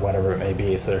or whatever it may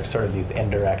be. So there's sort of these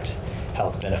indirect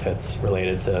health benefits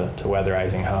related to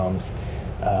weatherizing homes.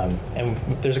 And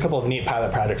there's a couple of neat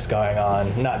pilot projects going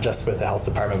on, not just with the health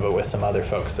department, but with some other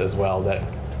folks as well, that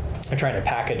are trying to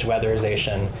package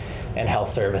weatherization and health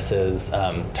services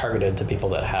targeted to people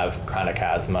that have chronic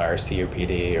asthma or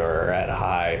COPD or are at a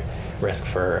high risk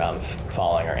for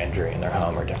falling or injury in their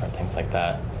home or different things like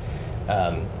that.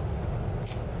 I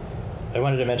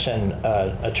wanted to mention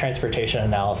a transportation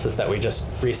analysis that we just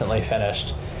recently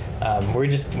finished.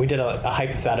 We did a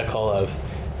hypothetical of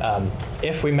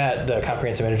if we met the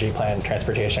Comprehensive Energy Plan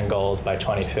transportation goals by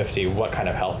 2050, what kind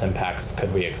of health impacts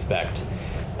could we expect?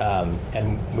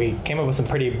 And we came up with some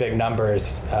pretty big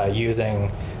numbers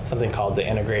using something called the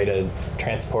Integrated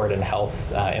Transport and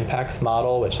Health Impacts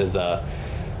Model, which is a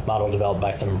model developed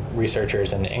by some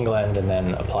researchers in England and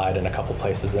then applied in a couple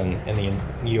places in the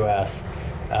US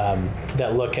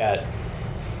that look at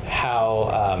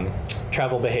how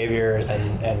travel behaviors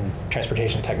and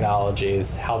transportation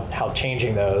technologies, how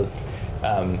changing those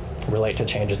relate to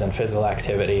changes in physical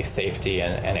activity, safety,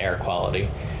 and air quality.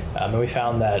 And we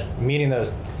found that meeting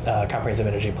those Comprehensive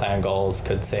Energy Plan goals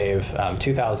could save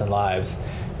 2,000 lives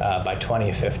by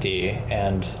 2050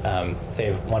 and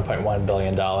save $1.1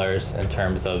 billion in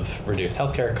terms of reduced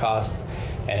healthcare costs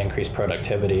and increased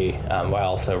productivity, while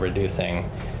also reducing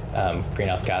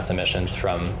greenhouse gas emissions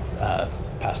from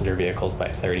passenger vehicles by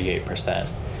 38%.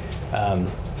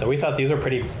 So we thought these were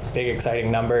pretty big,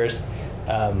 exciting numbers.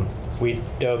 We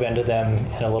dove into them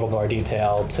in a little more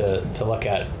detail to look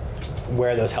at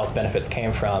where those health benefits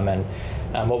came from, and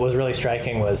what was really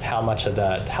striking was how much of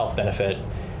that health benefit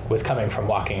was coming from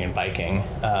walking and biking.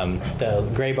 The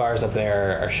gray bars up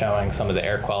there are showing some of the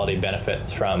air quality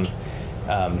benefits from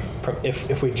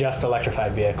if we just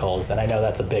electrified vehicles, and I know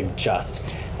that's a big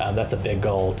that's a big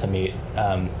goal to meet.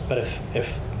 But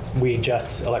if we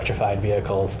just electrified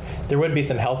vehicles, there would be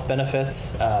some health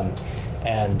benefits,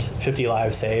 and 50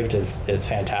 lives saved is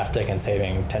fantastic, and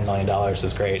saving $10 million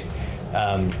is great.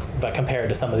 But compared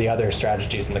to some of the other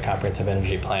strategies in the Comprehensive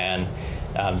Energy Plan,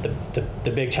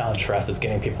 the big challenge for us is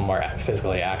getting people more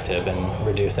physically active and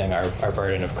reducing our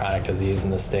burden of chronic disease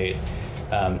in the state.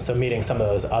 So meeting some of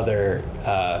those other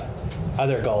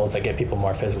goals that get people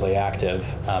more physically active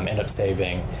end up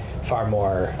saving far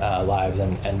more lives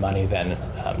and money than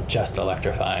just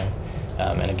electrifying.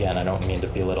 And again, I don't mean to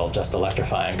belittle just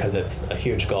electrifying, because it's a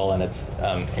huge goal and it's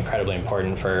incredibly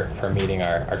important for meeting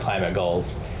our climate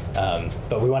goals.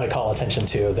 But we want to call attention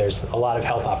to there's a lot of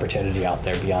health opportunity out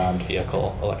there beyond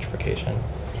vehicle electrification.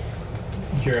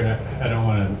 Jared, I don't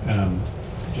want to,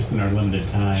 just in our limited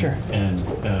time, Sure. And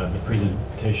the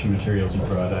presentation materials you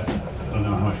brought, I don't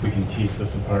know how much we can tease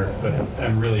this apart, but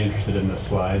I'm really interested in this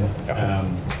slide. Okay.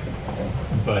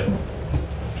 But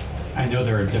I know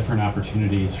there are different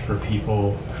opportunities for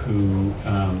people who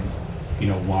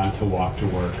want to walk to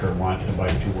work or want to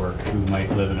bike to work, who might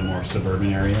live in a more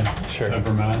suburban area Sure. of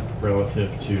Vermont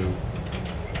relative to,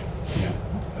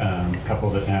 a couple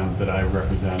of the towns that I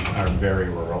represent are very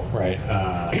rural. Right.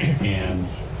 And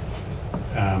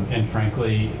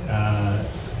frankly,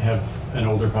 have an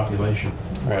older population.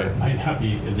 Right. It might not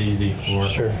be as easy for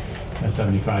Sure. a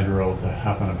 75-year-old to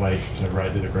hop on a bike to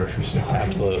ride to the grocery store.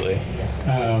 Absolutely.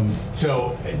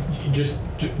 So just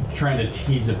trying to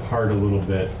tease apart a little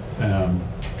bit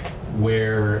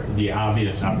where the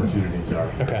obvious opportunities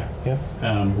are. Okay. Yep.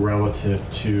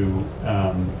 Relative to,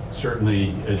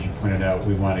 certainly, as you pointed out,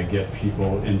 we want to get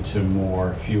people into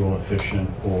more fuel efficient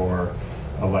or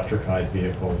electrified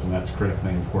vehicles, and that's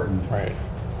critically important. Right.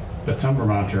 But some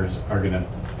Vermonters are going to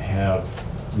have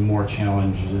more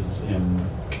challenges in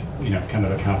kind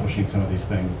of accomplishing some of these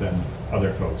things than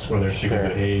other folks, whether it's because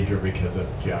of age or because of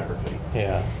geography.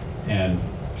 Yeah. And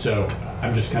so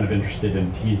I'm just kind of interested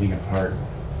in teasing apart,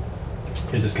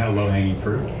 is this kind of low-hanging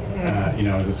fruit?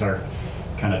 Is this our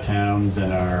kind of towns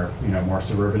and our, more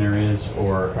suburban areas,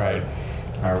 or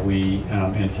are we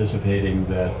anticipating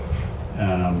that,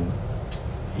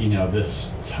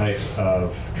 this type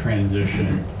of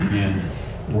transition can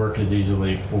work as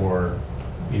easily for,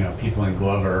 people in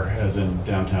Glover as in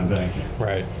downtown Bennington?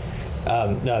 Right.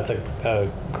 No, it's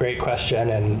a great question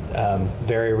and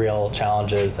very real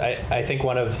challenges. I think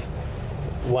one of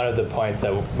the points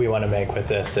that we want to make with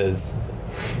this is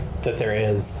that there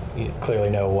is clearly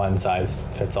no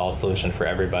one-size-fits-all solution for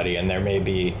everybody, and there may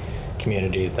be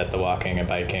communities that the walking and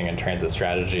biking and transit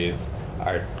strategies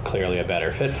are clearly a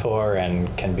better fit for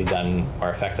and can be done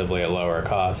more effectively at lower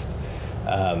cost.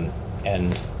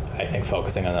 And I think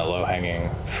focusing on the low-hanging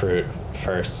fruit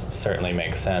first certainly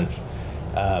makes sense.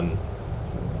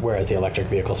 Whereas the electric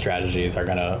vehicle strategies are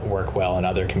going to work well in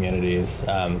other communities.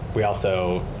 We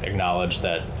also acknowledge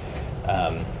that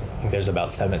there's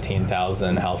about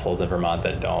 17,000 households in Vermont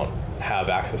that don't have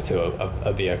access to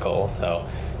a vehicle. So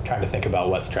trying to think about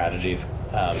what strategies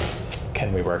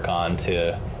can we work on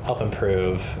to help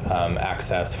improve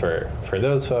access for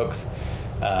those folks.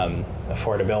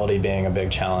 Affordability being a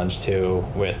big challenge too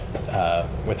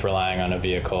with relying on a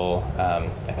vehicle.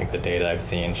 I think the data I've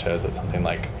seen shows that something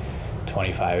like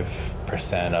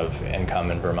 25% of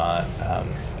income in Vermont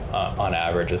on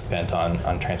average is spent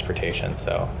on transportation.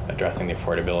 So addressing the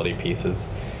affordability piece is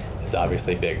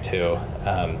obviously big too.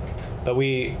 But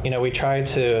we try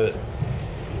to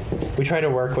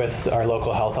work with our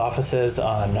local health offices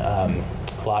on a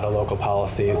lot of local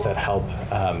policies that help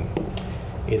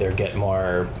either get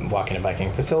more walking and biking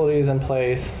facilities in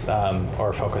place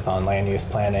or focus on land use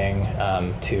planning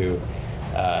to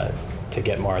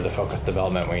get more of the focused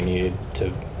development we need to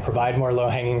provide more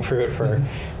low-hanging fruit for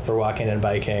walking and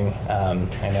biking.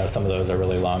 I know some of those are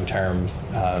really long-term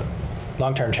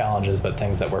challenges, but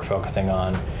things that we're focusing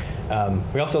on.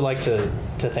 We also like to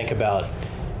think about,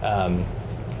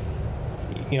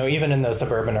 even in the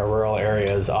suburban or rural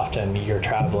areas, often you're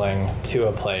traveling to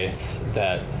a place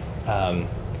that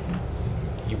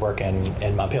you work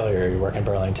in Montpelier, you work in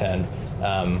Burlington,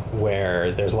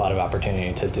 where there's a lot of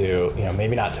opportunity to do,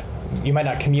 you might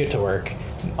not commute to work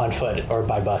on foot or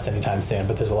by bus anytime soon,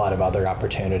 but there's a lot of other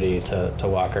opportunity to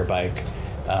walk or bike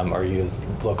or use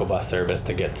local bus service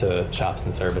to get to shops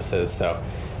and services. So,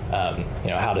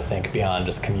 how to think beyond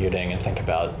just commuting and think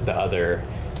about the other,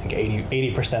 I think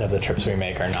 80% of the trips we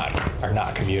make are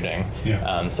not commuting.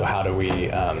 Yeah. So how do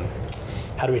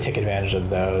we take advantage of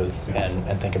those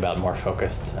and think about more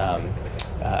focused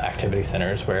activity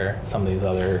centers where some of these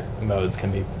other modes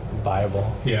can be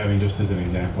viable? Yeah, just as an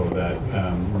example of that,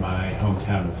 my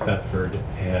hometown of Thetford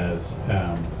has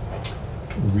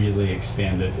really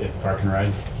expanded its park and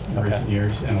ride in recent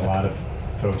years, and a lot of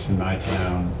folks in my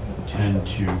town tend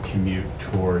to commute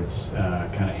towards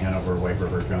kind of Hanover, White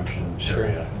River Junction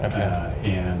area.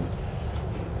 And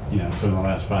so in the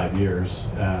last 5 years,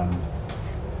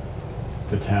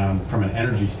 the town, from an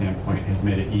energy standpoint, has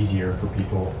made it easier for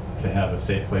people to have a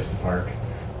safe place to park,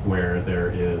 where there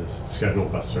is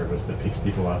scheduled bus service that picks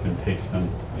people up and takes them,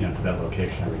 to that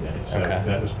location every day. So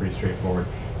that was pretty straightforward.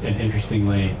 And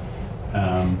interestingly,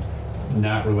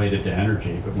 not related to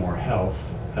energy, but more health,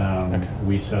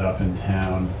 we set up in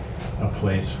town a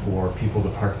place for people to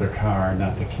park their car,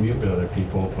 not to commute with other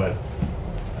people, but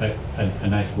a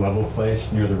nice level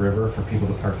place near the river for people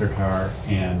to park their car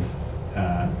and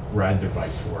ride their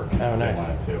bike to work if they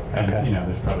wanted to. And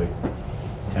there's probably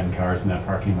 10 cars in that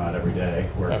parking lot every day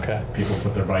where people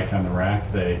put their bike on the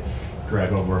rack, they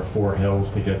drive over 4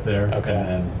 hills to get there,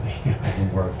 and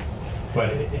then work. But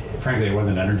frankly, it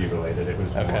wasn't energy related. It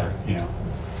was more,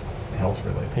 health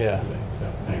related. Yeah.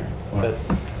 So anyway.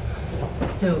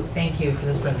 So thank you for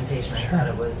this presentation. I thought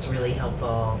it was really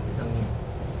helpful. Some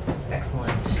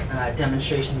excellent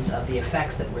demonstrations of the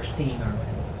effects that we're seeing already.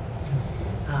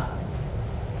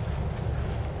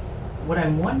 What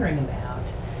I'm wondering about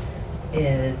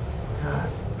is,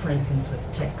 for instance,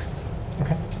 with ticks.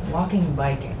 Walking and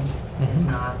biking is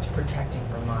not protecting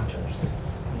Vermonters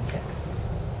from ticks.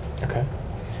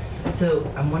 So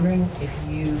I'm wondering if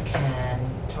you can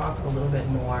talk a little bit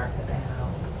more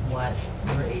about what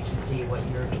your agency, what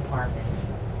your department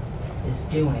is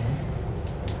doing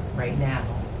right now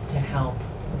to help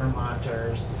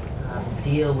Vermonters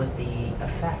deal with the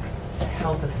effects, the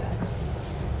health effects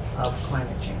of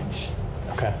climate change.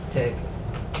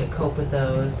 To cope with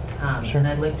those. And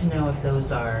I'd like to know if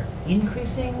those are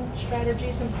increasing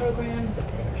strategies and programs, if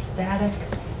they are static,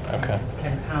 Okay. and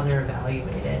kind of how they're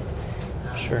evaluated,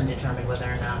 Sure. and determine whether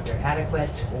or not they're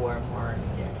adequate or more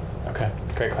needed. Okay,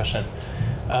 great question.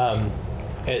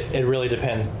 It really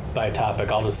depends by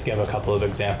topic. I'll just give a couple of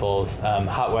examples.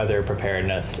 Hot weather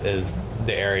preparedness is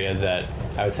the area that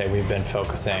I would say we've been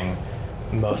focusing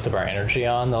most of our energy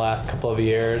on the last couple of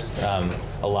years.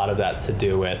 A lot of that's to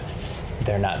do with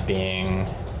there not being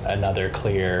another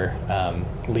clear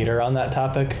leader on that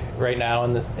topic right now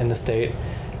in the state.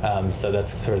 So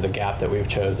that's sort of the gap that we've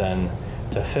chosen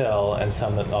to fill, and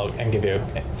and give you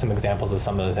some examples of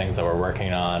some of the things that we're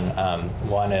working on.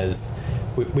 One is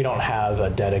we don't have a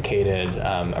dedicated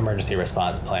emergency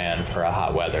response plan for a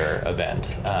hot weather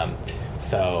event.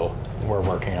 So we're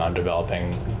working on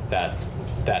developing that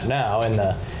now, in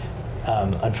the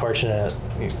unfortunate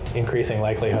increasing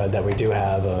likelihood that we do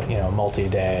have a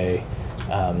multi-day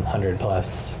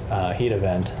 100-plus heat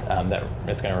event that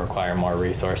is going to require more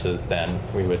resources than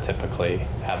we would typically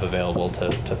have available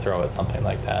to throw at something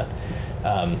like that.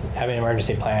 Having an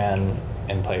emergency plan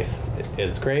in place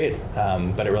is great,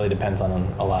 but it really depends on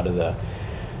a lot of the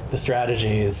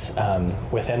strategies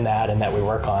within that and that we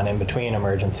work on in between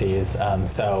emergencies.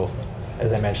 So,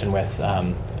 as I mentioned, with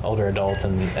older adults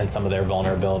and some of their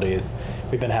vulnerabilities,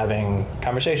 we've been having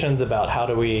conversations about how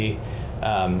do we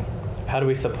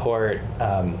support.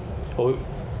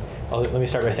 Let me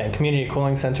start by saying community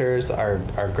cooling centers are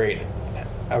a great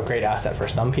asset for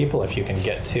some people if you can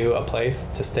get to a place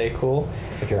to stay cool,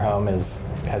 if your home has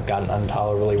gotten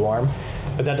intolerably warm.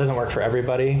 But that doesn't work for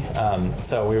everybody.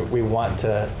 So we want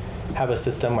to have a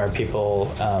system where people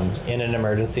in an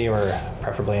emergency, or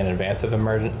preferably in advance of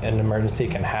an emergency,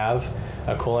 can have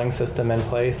a cooling system in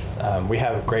place. We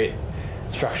have great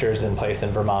structures in place in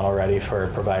Vermont already for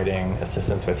providing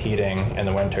assistance with heating in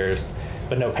the winters,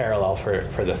 but no parallel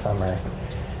for the summer.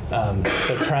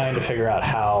 So trying to figure out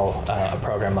how a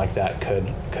program like that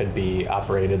could be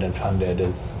operated and funded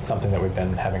is something that we've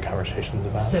been having conversations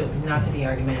about. So not to be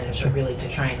argumentative, but really to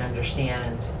try and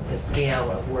understand the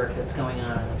scale of work that's going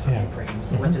on in the time frame.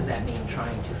 So what does that mean,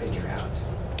 trying to figure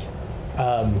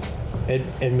out?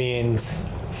 It means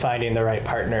finding the right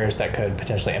partners that could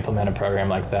potentially implement a program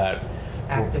like that.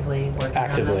 Actively working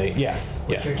on this? Yes.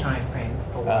 What's your time frame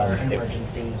for an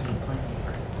emergency heat plan,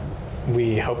 for instance?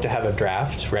 We hope to have a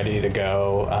draft ready to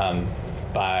go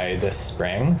by this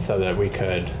spring, so that we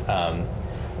could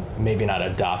maybe not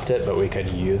adopt it, but we could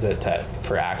use it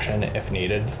for action if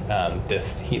needed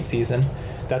this heat season.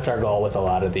 That's our goal with a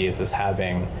lot of these, is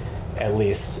having at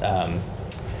least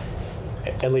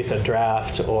a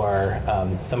draft or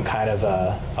some kind of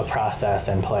a process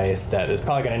in place that is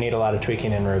probably going to need a lot of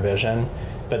tweaking and revision,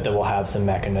 but that will have some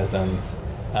mechanisms.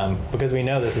 Because we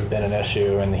know this has been an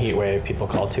issue in the heat wave. People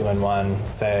call 211,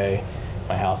 say,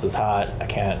 my house is hot, I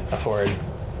can't afford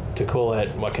to cool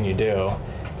it, what can you do?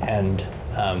 And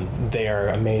they are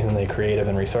amazingly creative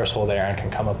and resourceful there and can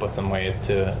come up with some ways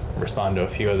to respond to a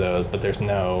few of those, but there's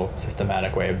no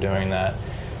systematic way of doing that.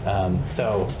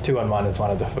 So 211 is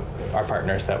one of our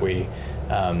partners that we're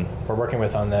working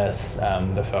with on this.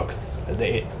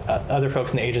 The other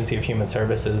folks in the Agency of Human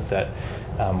Services that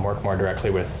work more directly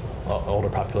with older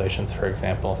populations, for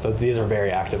example. So these are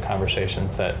very active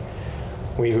conversations that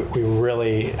we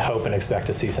really hope and expect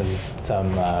to see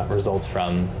some results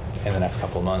from in the next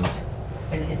couple of months.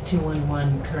 And is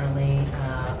 211 currently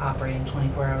operating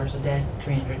 24 hours a day,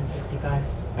 365?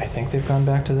 I think they've gone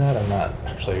back to that. I'm not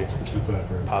actually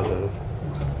positive.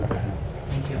 Okay.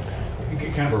 Thank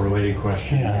you. Kind of a related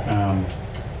question. Yeah.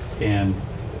 And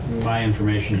my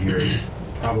information here is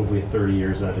probably 30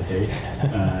 years out of date,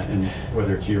 and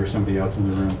whether it's you or somebody else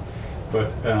in the room.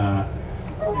 But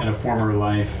in a former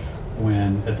life,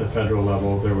 when at the federal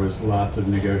level there was lots of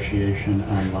negotiation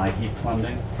on LIHEAP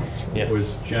funding, Yes. it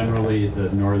was generally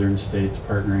the northern states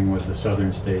partnering with the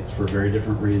southern states for very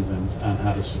different reasons on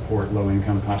how to support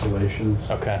low-income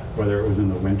populations. Okay. Whether it was in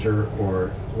the winter or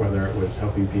whether it was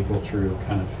helping people through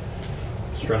kind of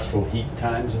stressful heat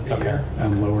times of the year,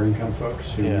 lower income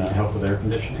folks who need help with air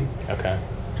conditioning. Okay.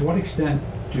 To what extent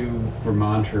do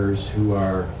Vermonters who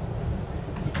are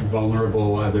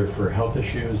vulnerable either for health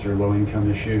issues or low income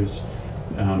issues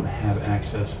have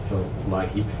access to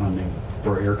LIHEAP funding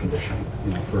for air conditioning,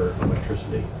 for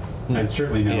electricity? I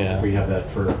certainly know that we have that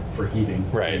for heating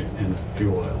and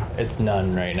fuel oil. It's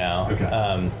none right now.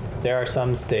 Okay. There are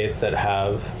some states that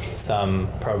have some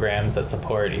programs that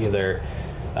support either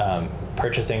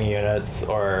purchasing units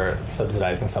or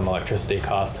subsidizing some electricity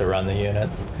costs to run the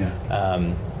units.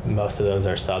 Yeah. Most of those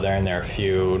are southern. There are a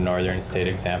few northern state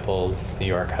examples. New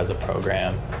York has a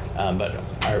program, but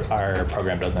our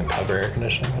program doesn't cover air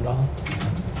conditioning at all.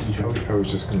 I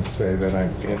was just going to say that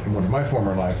in one of my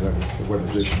former lives, I was the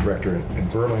weatherization director in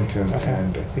Burlington,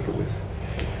 and I think it was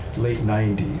late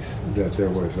 90s that there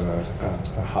was a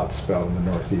hot spell in the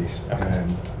Northeast,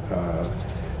 and I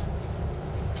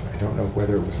don't know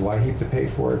whether it was LIHEAP that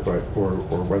paid for it, or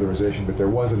weatherization, but there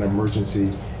was an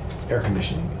emergency air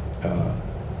conditioning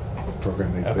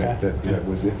program that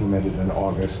was implemented in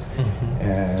August,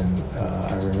 and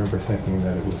I remember thinking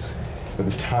that it was, by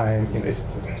the time,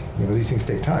 these things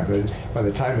take time, but by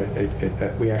the time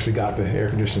we actually got the air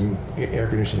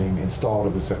conditioning installed,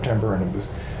 it was September, and it was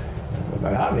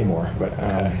not hot anymore. But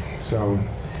so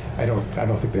I don't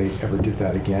think they ever did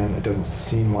that again. It doesn't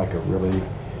seem like a really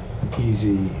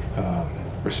easy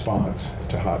response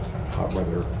to hot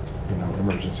weather,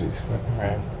 emergencies.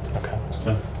 Right. Okay.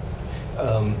 So,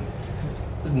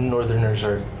 Northerners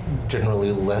are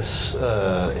generally less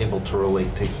able to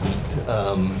relate to heat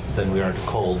than we are to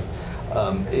cold.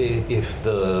 If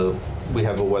we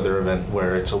have a weather event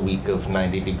where it's a week of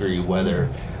 90-degree weather,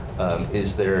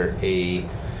 is there a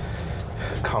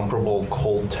comparable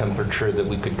cold temperature that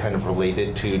we could kind of relate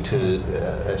it to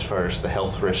as far as the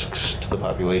health risks to the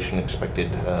population,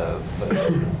 expected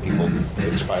people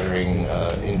expiring,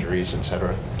 injuries,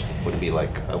 etc.? Would it be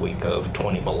like a week of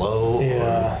 20 below?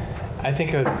 Yeah, I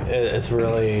think it's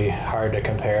really hard to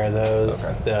compare those.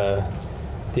 Okay.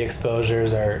 The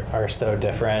exposures are so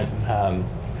different.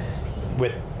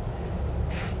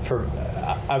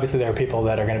 Obviously there are people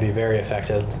that are going to be very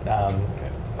affected.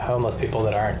 Homeless people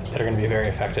that are going to be very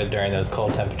affected during those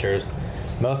cold temperatures.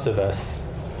 Most of us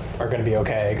are going to be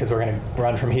okay because we're going to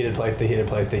run from heated place to heated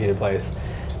place to heated place.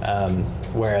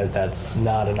 Whereas that's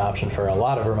not an option for a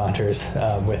lot of Vermonters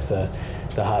with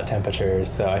the hot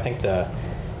temperatures. So I think the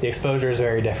exposure is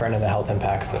very different and the health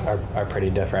impacts are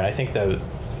pretty different. I think the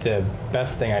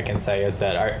best thing I can say is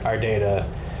that our data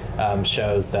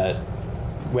shows that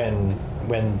when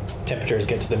temperatures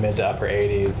get to the mid to upper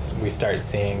 80s, we start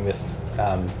seeing this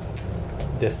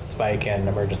spike in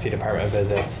emergency department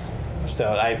visits. So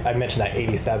I mentioned that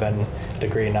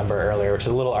 87-degree number earlier, which is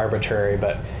a little arbitrary,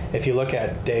 but if you look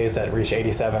at days that reach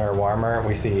 87 or warmer,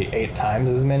 we see 8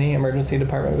 times as many emergency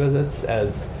department visits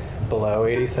as below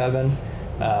 87.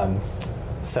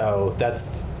 So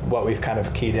that's what we've kind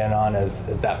of keyed in on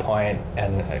is that point.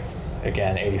 And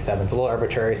again, 87 is a little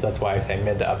arbitrary, so that's why I say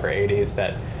mid to upper 80s,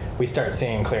 that we start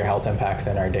seeing clear health impacts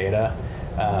in our data.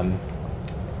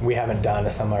 We haven't done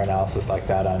a similar analysis like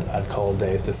that on cold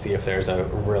days to see if there's a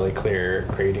really clear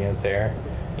gradient there.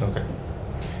 Okay.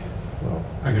 Well,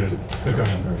 Go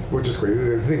ahead. Well, just great.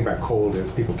 The thing about cold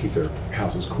is people keep their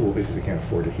houses cool because they can't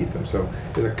afford to heat them. So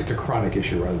it's a chronic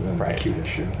issue rather than an acute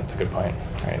issue. That's a good point.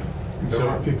 Right. There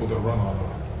are people that run out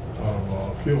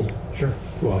of fuel. Sure.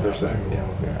 Well, there's that.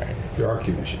 Right. There are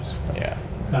acute issues. Yeah.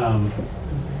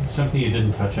 Something you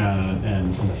didn't touch on,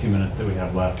 and in the few minutes that we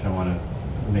have left, I want to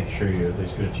make sure you at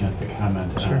least get a chance to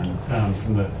comment on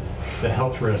from the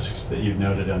health risks that you've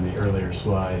noted on the earlier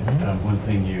slide. One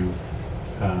thing you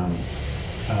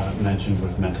mentioned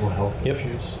was mental health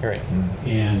issues. Right.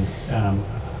 And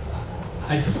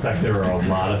I suspect there are a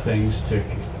lot of things to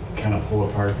kind of pull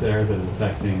apart there that is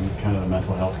affecting kind of the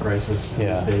mental health crisis in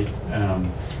the state.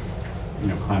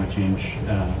 Climate change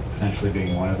potentially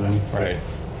being one of them. Right.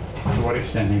 To what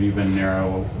extent have you been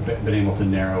able to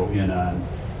narrow in on,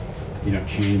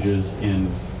 changes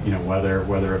in,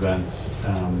 weather events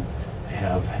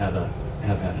have had an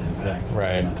impact on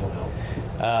mental health?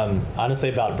 Honestly,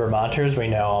 about Vermonters, we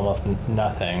know almost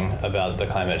nothing about the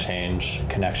climate change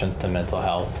connections to mental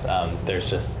health.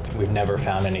 We've never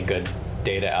found any good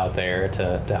data out there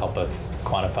to help us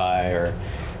quantify or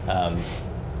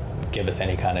give us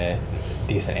any kind of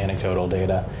decent anecdotal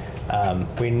data.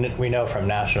 We know from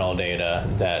national data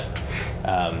that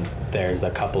there's a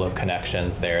couple of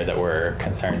connections there that we're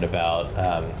concerned about.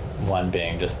 One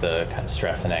being just the kind of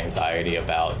stress and anxiety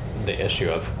about the issue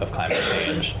of climate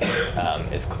change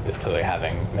is clearly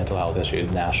having mental health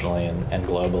issues nationally and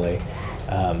globally.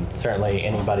 Certainly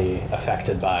anybody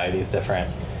affected by these different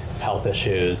health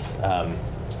issues,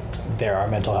 there are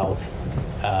mental health,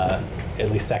 at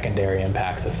least secondary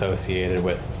impacts associated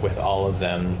with all of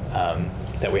them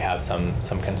that we have some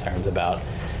concerns about.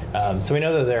 So we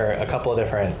know that there are a couple of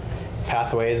different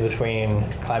pathways between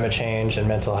climate change and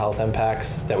mental health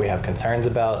impacts that we have concerns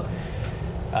about.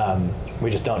 We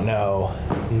just don't know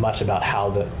much about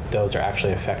how those are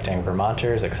actually affecting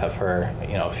Vermonters, except for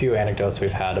a few anecdotes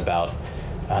we've had about,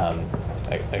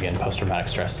 again, post-traumatic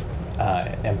stress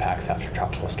impacts after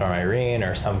Tropical Storm Irene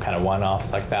or some kind of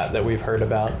one-offs like that we've heard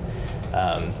about.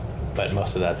 but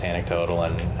most of that's anecdotal,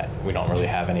 and we don't really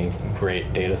have any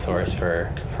great data source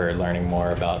for learning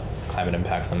more about climate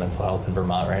impacts on mental health in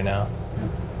Vermont right now.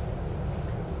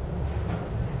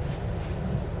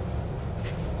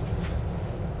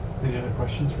 Any other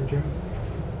questions for Joe?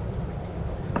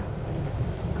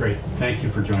 Great, thank you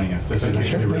for joining us. This was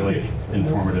actually really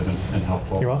informative and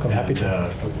helpful. You're welcome, happy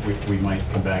to. We might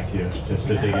come back to you just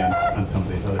to dig in on some of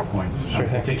these other points. Sure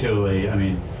thing. Particularly, I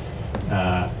mean,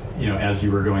 as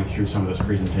you were going through some of this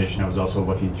presentation, I was also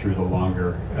looking through the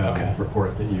longer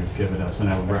report that you've given us, and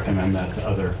I would recommend that to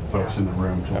other folks in the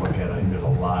room to look at. I think there's a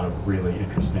lot of really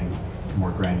interesting,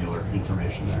 more granular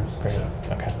information there. Great. So,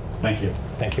 Okay. thank you.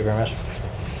 Thank you very much.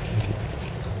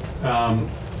 Don't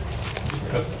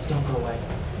go away.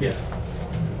 Yeah.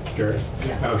 Jared?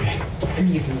 Yeah. Okay. I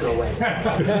mean, you can go away.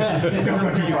 Don't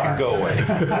go too far. Go away.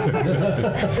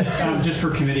 Just for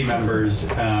committee members,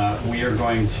 we are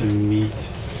going to meet,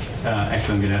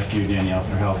 actually I'm going to ask you, Danielle,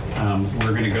 for help.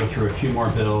 We're going to go through a few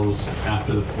more bills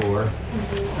after the floor.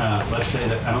 Let's say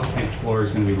that, I don't think the floor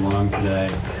is going to be long today.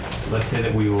 Let's say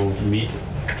that we will meet,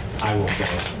 I will say,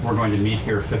 we're going to meet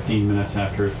here 15 minutes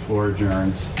after the floor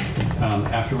adjourns.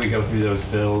 After we go through those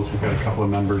bills, we've got a couple of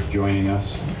members joining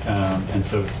us, and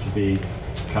so to be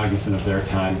cognizant of their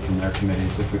time from their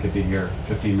committees, if we could be here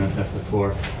 15 minutes after the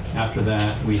floor. After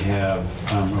that, we have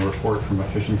a report from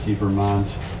Efficiency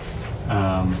Vermont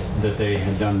that they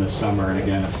had done this summer, and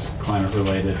again, it's climate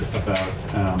related, about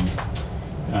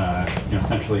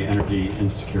essentially energy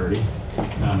insecurity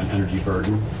and energy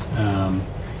burden.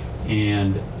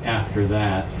 And after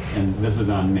that, and this is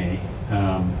on me,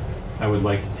 I would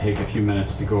like to take a few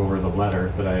minutes to go over the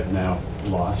letter that I have now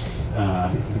lost.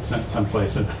 It's sent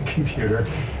someplace in my computer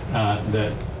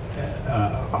that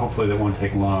hopefully that won't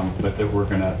take long, but that we're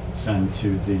going to send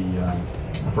to the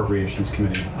Appropriations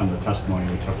Committee on the testimony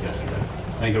we took yesterday.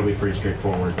 I think it'll be pretty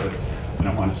straightforward, but I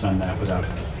don't want to send that without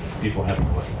people having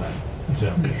to look at that.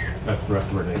 So that's the rest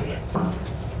of our day today.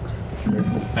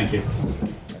 Thank you.